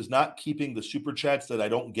YouTube is not keeping the super chats that I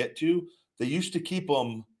don't get to. They used to keep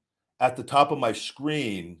them at the top of my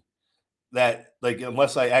screen that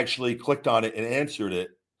unless I actually clicked on it and answered it.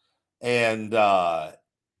 And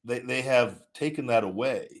they have taken that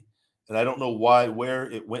away. And I don't know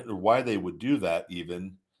where it went or why they would do that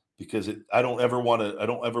even. Because I don't ever want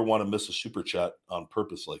to miss a super chat on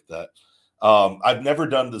purpose like that. I've never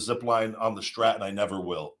done the zip line on the Strat, and I never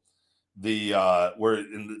will.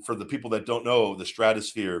 For the people that don't know, the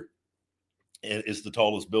Stratosphere is the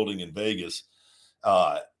tallest building in Vegas,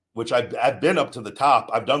 which I've been up to the top.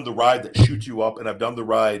 I've done the ride that shoots you up, and I've done the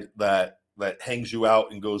ride that hangs you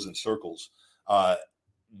out and goes in circles.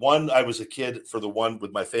 One, I was a kid for the one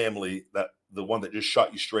with my family, the one that just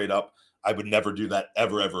shot you straight up. I would never do that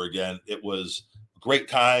ever again. It was a great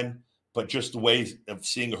time, but just the way of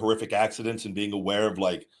seeing horrific accidents and being aware of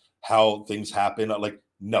like how things happen, like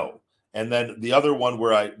no. And then the other one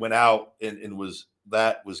where I went out and was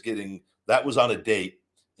on a date,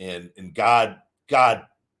 and God,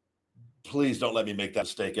 please don't let me make that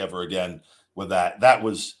mistake ever again with that. That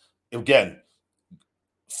was, again,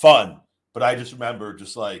 fun. But I just remember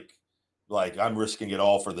just like I'm risking it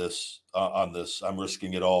all for this on this. I'm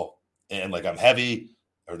risking it all. And like I'm heavy.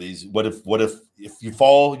 Or these, what if you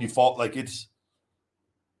fall, like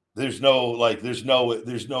there's no like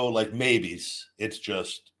maybes. It's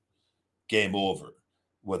just game over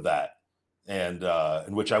with that. And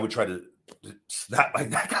in which I would try to snap my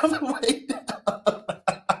neck on the way down.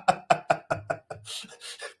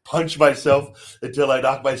 Punch myself until I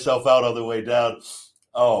knock myself out on the way down.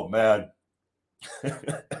 Oh man.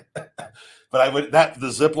 But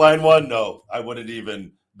the zip line one, no, I wouldn't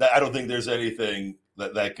even. I don't think there's anything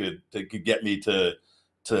that could get me to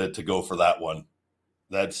go for that one.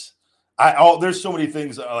 There's so many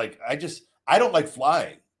things like I don't like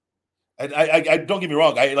flying, and I don't get me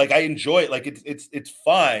wrong, I enjoy it, like it's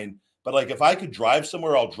fine, but like if I could drive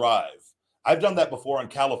somewhere, I'll drive. I've done that before on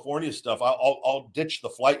California stuff. I'll ditch the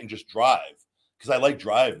flight and just drive because I like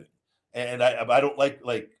driving, and I don't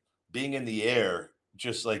like being in the air.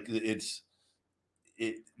 Just like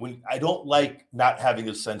when I don't like not having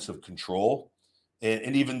a sense of control,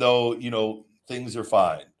 and even though things are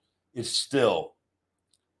fine, it's still.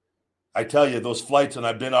 I tell you, those flights, and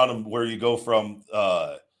I've been on them where you go from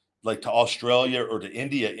like to Australia or to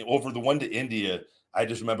India. Over the one to India, I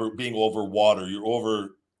just remember being over water. You're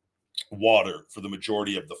over water for the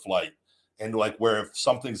majority of the flight, and like where if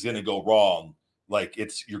something's going to go wrong, like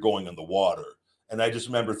you're going in the water. And I just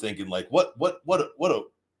remember thinking, like, what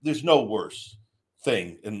there's no worse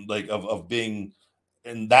thing in like of being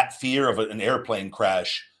in that fear of an airplane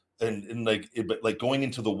crash and like going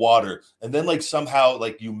into the water, and then like somehow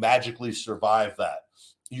like you magically survive that.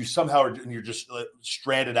 You somehow and you're just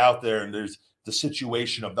stranded out there, and there's the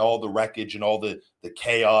situation of all the wreckage and all the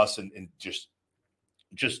chaos and just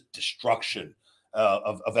destruction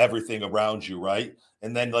of everything around you, right?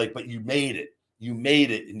 And then but you made it.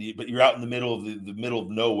 But you're out in the middle of the middle of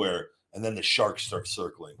nowhere, and then the sharks start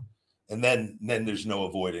circling, and then there's no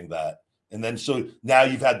avoiding that. And then so now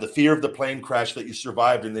you've had the fear of the plane crash that you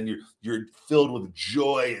survived, and then you're filled with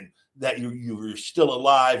joy and that you're still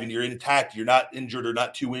alive and you're intact, you're not injured or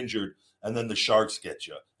not too injured, and then the sharks get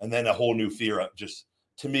you, and then a whole new fear. Just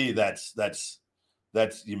to me, that's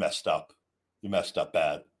you messed up. You messed up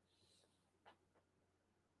bad.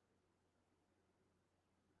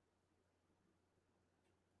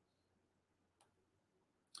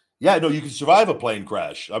 Yeah, no, you can survive a plane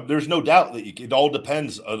crash. There's no doubt that it all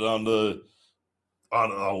depends on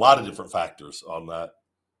a lot of different factors on that.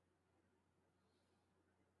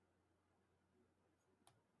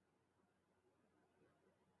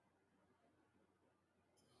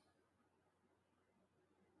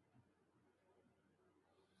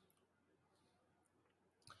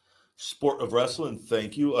 Sport of Wrestling,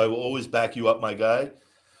 thank you. I will always back you up, my guy.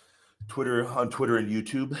 On Twitter and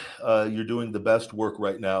YouTube, you're doing the best work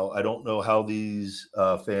right now. I don't know how these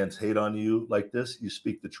fans hate on you like this. You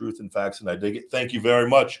speak the truth and facts, and I dig it. Thank you very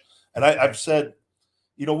much. And I've said,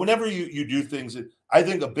 whenever you do things, I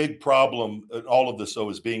think a big problem in all of this, though,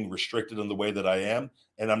 is being restricted in the way that I am,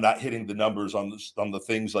 and I'm not hitting the numbers on the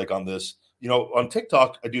things like on this. On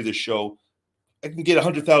TikTok, I do this show. I can get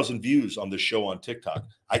 100,000 views on this show on TikTok.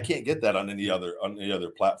 I can't get that on any other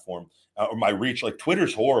platform. Or my reach, like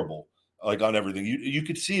Twitter's horrible, like on everything. You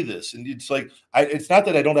could see this, and it's like it's not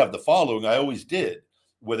that I don't have the following. I always did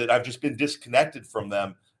with it. I've just been disconnected from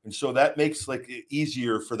them, and so that makes like it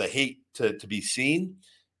easier for the hate to be seen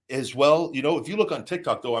as well. If you look on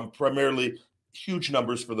TikTok, though, I'm primarily huge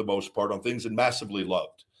numbers for the most part on things and massively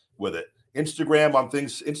loved with it. Instagram on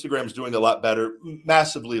things, Instagram's doing a lot better,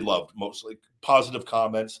 massively loved, mostly positive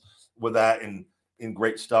comments with that and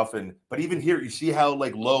great stuff. But even here, you see how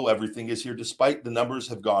like low everything is here, despite the numbers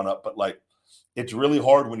have gone up. But like, it's really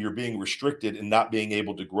hard when you're being restricted and not being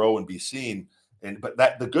able to grow and be seen. But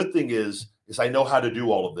the good thing is I know how to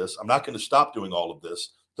do all of this. I'm not going to stop doing all of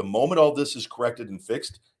this. The moment all this is corrected and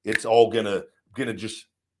fixed, it's all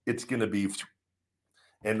it's going to be.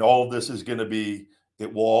 And all of this is going to be,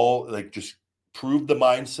 it will all like just prove the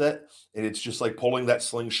mindset. And it's just like pulling that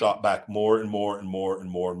slingshot back more and more and more and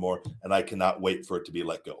more and more. And I cannot wait for it to be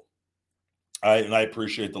let go. I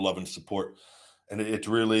appreciate the love and support. And it's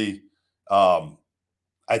really,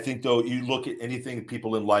 I think though, you look at anything,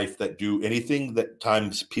 people in life that do anything that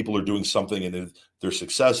times people are doing something and they're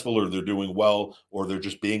successful or they're doing well, or they're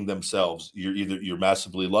just being themselves. You're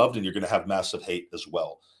massively loved and you're going to have massive hate as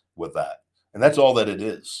well with that. And that's all that it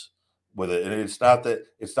is with it. And it's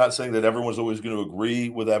not saying that everyone's always going to agree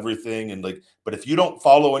with everything. And like, but if you don't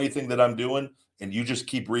follow anything that I'm doing and you just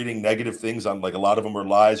keep reading negative things on, like, a lot of them are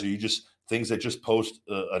lies, or you just things that just post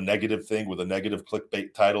a negative thing with a negative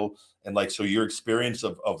clickbait title. And like, so your experience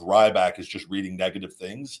of Ryback is just reading negative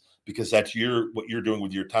things because that's what you're doing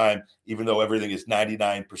with your time, even though everything is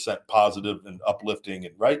 99% positive and uplifting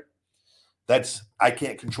and right. I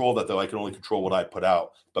can't control that though. I can only control what I put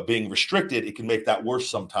out, but being restricted, it can make that worse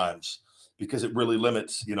sometimes because it really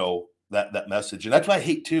limits, that message. And that's why I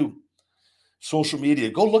hate too, social media.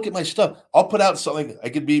 Go look at my stuff. I'll put out something. I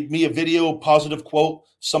could be me, a video, positive quote,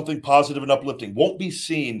 something positive and uplifting. Won't be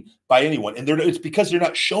seen by anyone. And it's because they're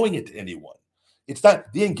not showing it to anyone. It's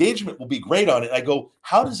not, the engagement will be great on it. I go,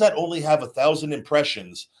 how does that only have 1,000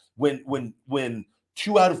 impressions when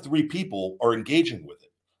 2 out of 3 people are engaging with it?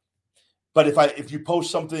 But if you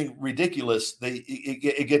post something ridiculous,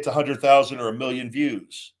 it gets 100,000 or 1 million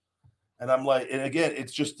views. And I'm like, and again,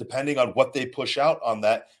 it's just depending on what they push out on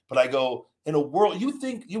that. But I go, in a world,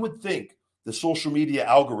 you would think the social media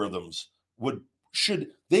algorithms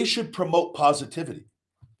should promote positivity.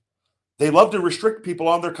 They love to restrict people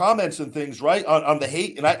on their comments and things, right? On the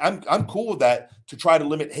hate. And I'm cool with that, to try to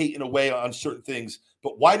limit hate in a way on certain things.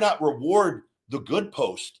 But why not reward the good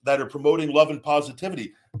posts that are promoting love and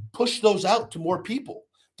positivity? Push those out to more people.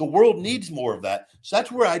 The world needs more of that. So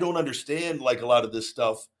that's where I don't understand, like, a lot of this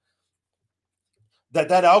stuff.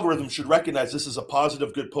 That algorithm should recognize this is a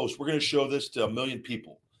positive, good post. We're going to show this to 1 million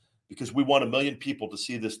people because we want 1 million people to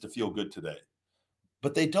see this to feel good today.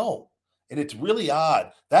 But they don't. And it's really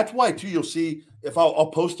odd. That's why, too, you'll see if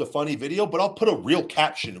I'll post a funny video, but I'll put a real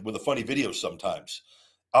caption with a funny video sometimes.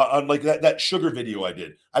 On like that sugar video I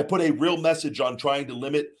did. I put a real message on trying to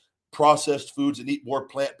limit processed foods and eat more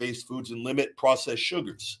plant-based foods and limit processed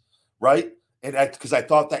sugars, right? And because I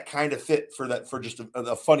thought that kind of fit for just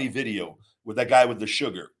a funny video with that guy with the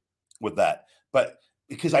sugar with that. But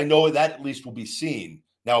because I know that at least will be seen.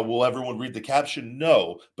 Now, will everyone read the caption?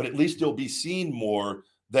 No, but at least it'll be seen more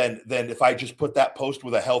than if I just put that post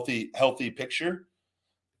with a healthy picture.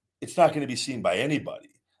 It's not going to be seen by anybody.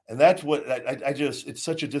 And that's what I just, it's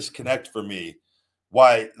such a disconnect for me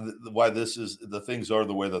why this is, the things are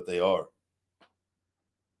the way that they are.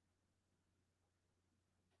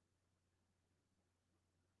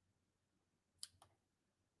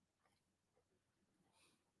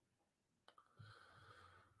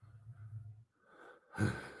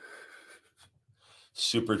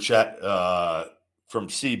 Super chat from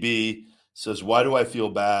CB says, why do I feel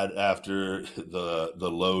bad after the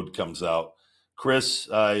load comes out? Chris,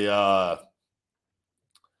 I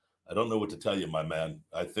don't know what to tell you, my man.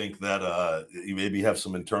 I think that you maybe have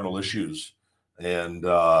some internal issues, and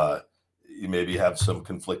you maybe have some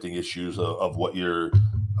conflicting issues of what you're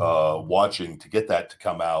watching to get that to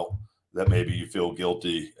come out, that maybe you feel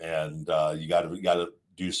guilty, and you got to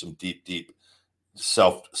do some deep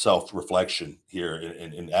self reflection here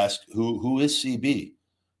and ask who is CB?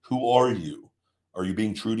 Who are you? Are you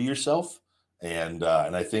being true to yourself? And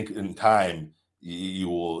I think in time you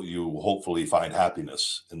will hopefully find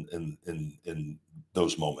happiness in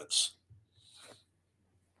those moments.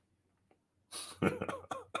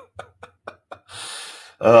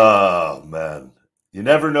 Oh man, you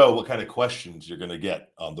never know what kind of questions you're going to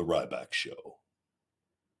get on the Ryback Show.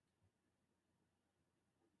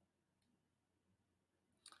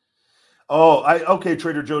 Oh, okay,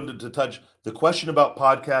 Trader Joe, to touch the question about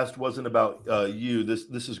podcast wasn't about you.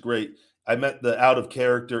 This is great. I meant the out of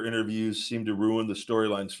character interviews seem to ruin the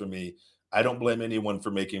storylines for me. I don't blame anyone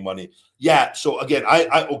for making money. Yeah. So again,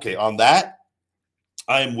 I okay on that.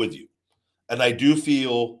 I am with you, and I do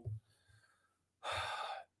feel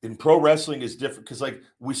in pro wrestling is different because like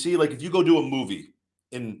we see, like if you go do a movie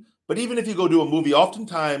but even if you go do a movie,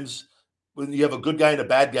 oftentimes when you have a good guy and a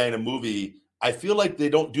bad guy in a movie, I feel like they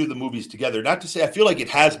don't do the movies together. Not to say I feel like it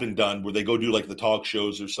has been done where they go do like the talk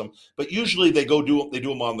shows or some, but usually they do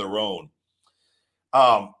them on their own.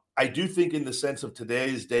 I do think in the sense of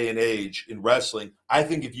today's day and age in wrestling, I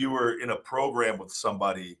think if you were in a program with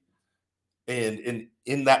somebody and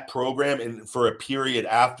in that program and for a period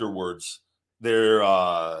afterwards, they're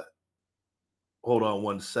hold on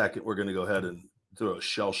one second. We're going to go ahead and throw a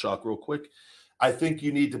shell shock real quick. I think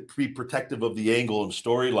you need to be protective of the angle and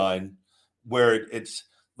storyline where it's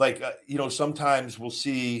like, sometimes we'll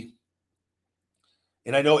see,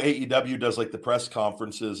 and I know AEW does like the press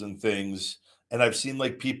conferences and things, and I've seen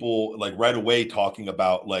like people like right away talking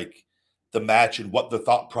about like the match and what the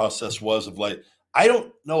thought process was of like, I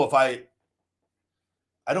don't know how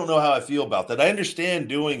I feel about that. I understand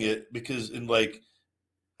doing it because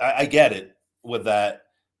I get it with that,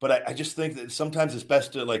 but I just think that sometimes it's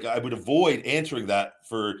best to I would avoid answering that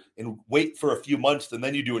and wait for a few months and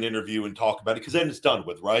then you do an interview and talk about it because then it's done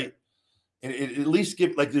with, right? And at least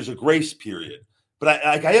give there's a grace period. But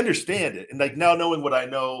I understand it, and now knowing what I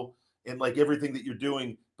know and everything that you're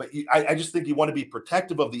doing, but I just think you want to be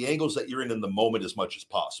protective of the angles that you're in the moment as much as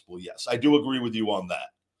possible. Yes, I do agree with you on that.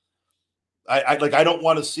 I don't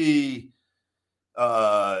want to see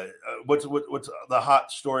what's the hot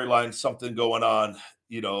storyline, something going on,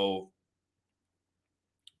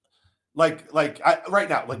 right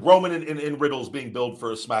now, like Roman and Riddle's being billed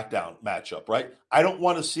for a SmackDown matchup, right? I don't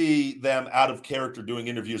want to see them out of character doing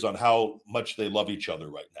interviews on how much they love each other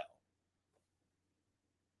right now.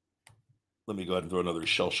 Let me go ahead and throw another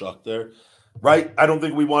shell shock there. Right? I don't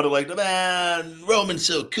think we want to man, Roman's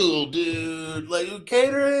so cool, dude.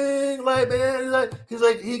 Catering, man, he's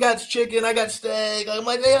he got chicken, I got steak. I'm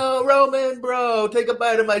hey, yo, Roman, bro, take a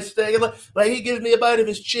bite of my steak. And he gives me a bite of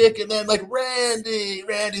his chicken, and then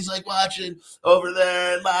Randy's watching over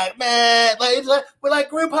there, and man, it's we're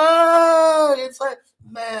group hug. It's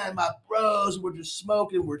man, my bros, we're just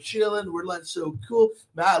smoking, we're chilling, we're so cool.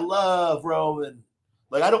 Man, I love Roman.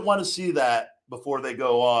 I don't want to see that before they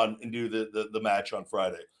go on and do the match on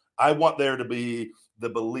Friday. I want there to be the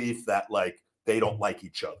belief that they don't like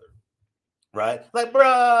each other, right? Bro,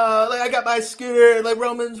 I got my scooter,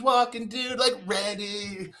 Roman's walking, dude,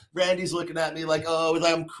 Randy's looking at me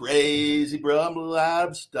I'm crazy, bro,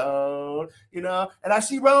 I'm stoned, and I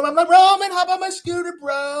see Roman, I'm Roman, hop on my scooter,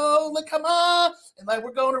 bro, come on, and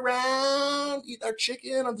we're going around, eat our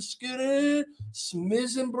chicken on the scooter,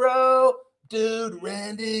 smizzing, bro. Dude,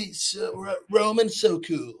 Randy, Roman's so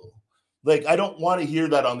cool. I don't want to hear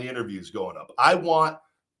that on the interviews going up. I want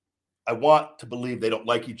to believe they don't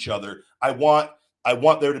like each other. I want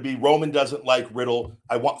there to be Roman doesn't like Riddle.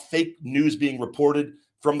 I want fake news being reported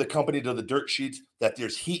from the company to the dirt sheets that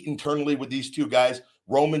there's heat internally with these two guys.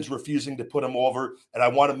 Roman's refusing to put him over, and I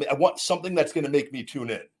want something that's going to make me tune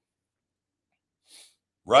in.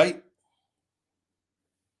 Right?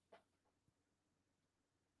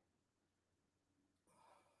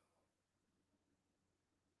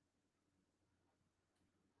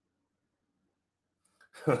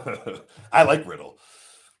 I like Riddle.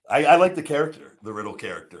 I like the character, the Riddle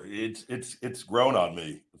character. It's grown on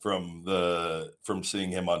me from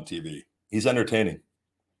seeing him on TV. He's entertaining.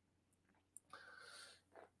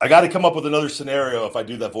 I got to come up with another scenario if I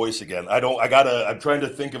do that voice again. I'm trying to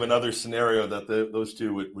think of another scenario that those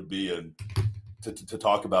two would be in to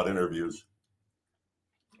talk about interviews.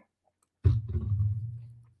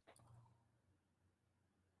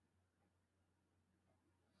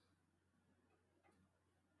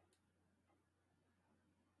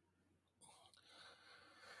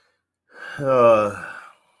 We're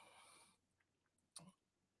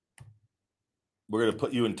going to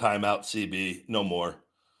put you in timeout, CB. No more.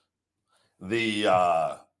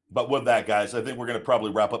 But with that, guys, I think we're going to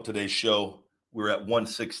probably wrap up today's show. We're at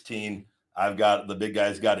 1:16. The big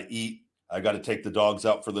guy's got to eat. I got to take the dogs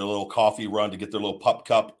out for their little coffee run to get their little pup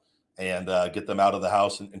cup and get them out of the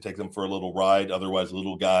house and take them for a little ride. Otherwise, the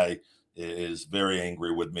little guy is very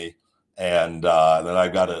angry with me. And then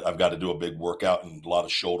I've got to do a big workout and a lot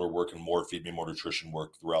of shoulder work and more Feed Me More nutrition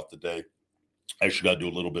work throughout the day. I actually got to do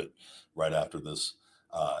a little bit right after this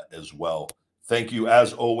as well. Thank you,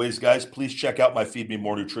 as always, guys. Please check out my Feed Me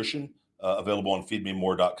More Nutrition, available on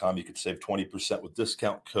feedmemore.com. You can save 20% with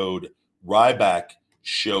discount code Ryback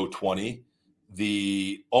Show 20.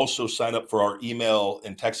 Also sign up for our email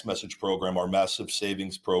and text message program, our massive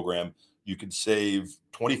savings program. You can save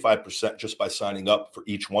 25% just by signing up for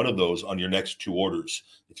each one of those on your next two orders.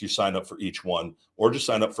 If you sign up for each one, or just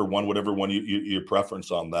sign up for one, whatever one your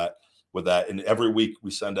preference on that. With that, and every week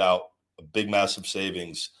we send out a big, massive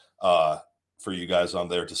savings for you guys on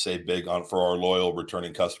there to save big on for our loyal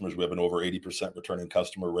returning customers. We have an over 80% returning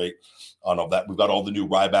customer rate on all that. We've got all the new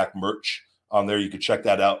Ryback merch on there. You can check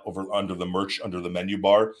that out over under the merch, under the menu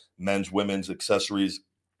bar, men's, women's accessories,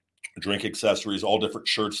 drink accessories, all different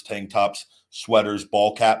shirts, tank tops, sweaters,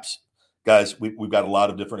 ball caps. Guys, we've got a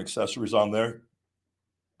lot of different accessories on there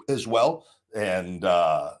as well. And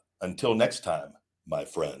until next time, my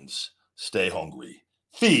friends, stay hungry.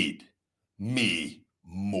 Feed me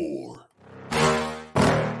more.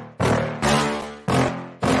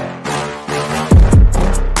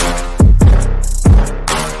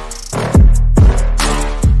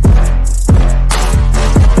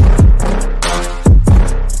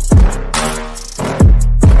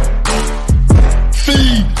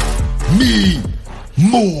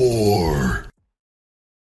 more.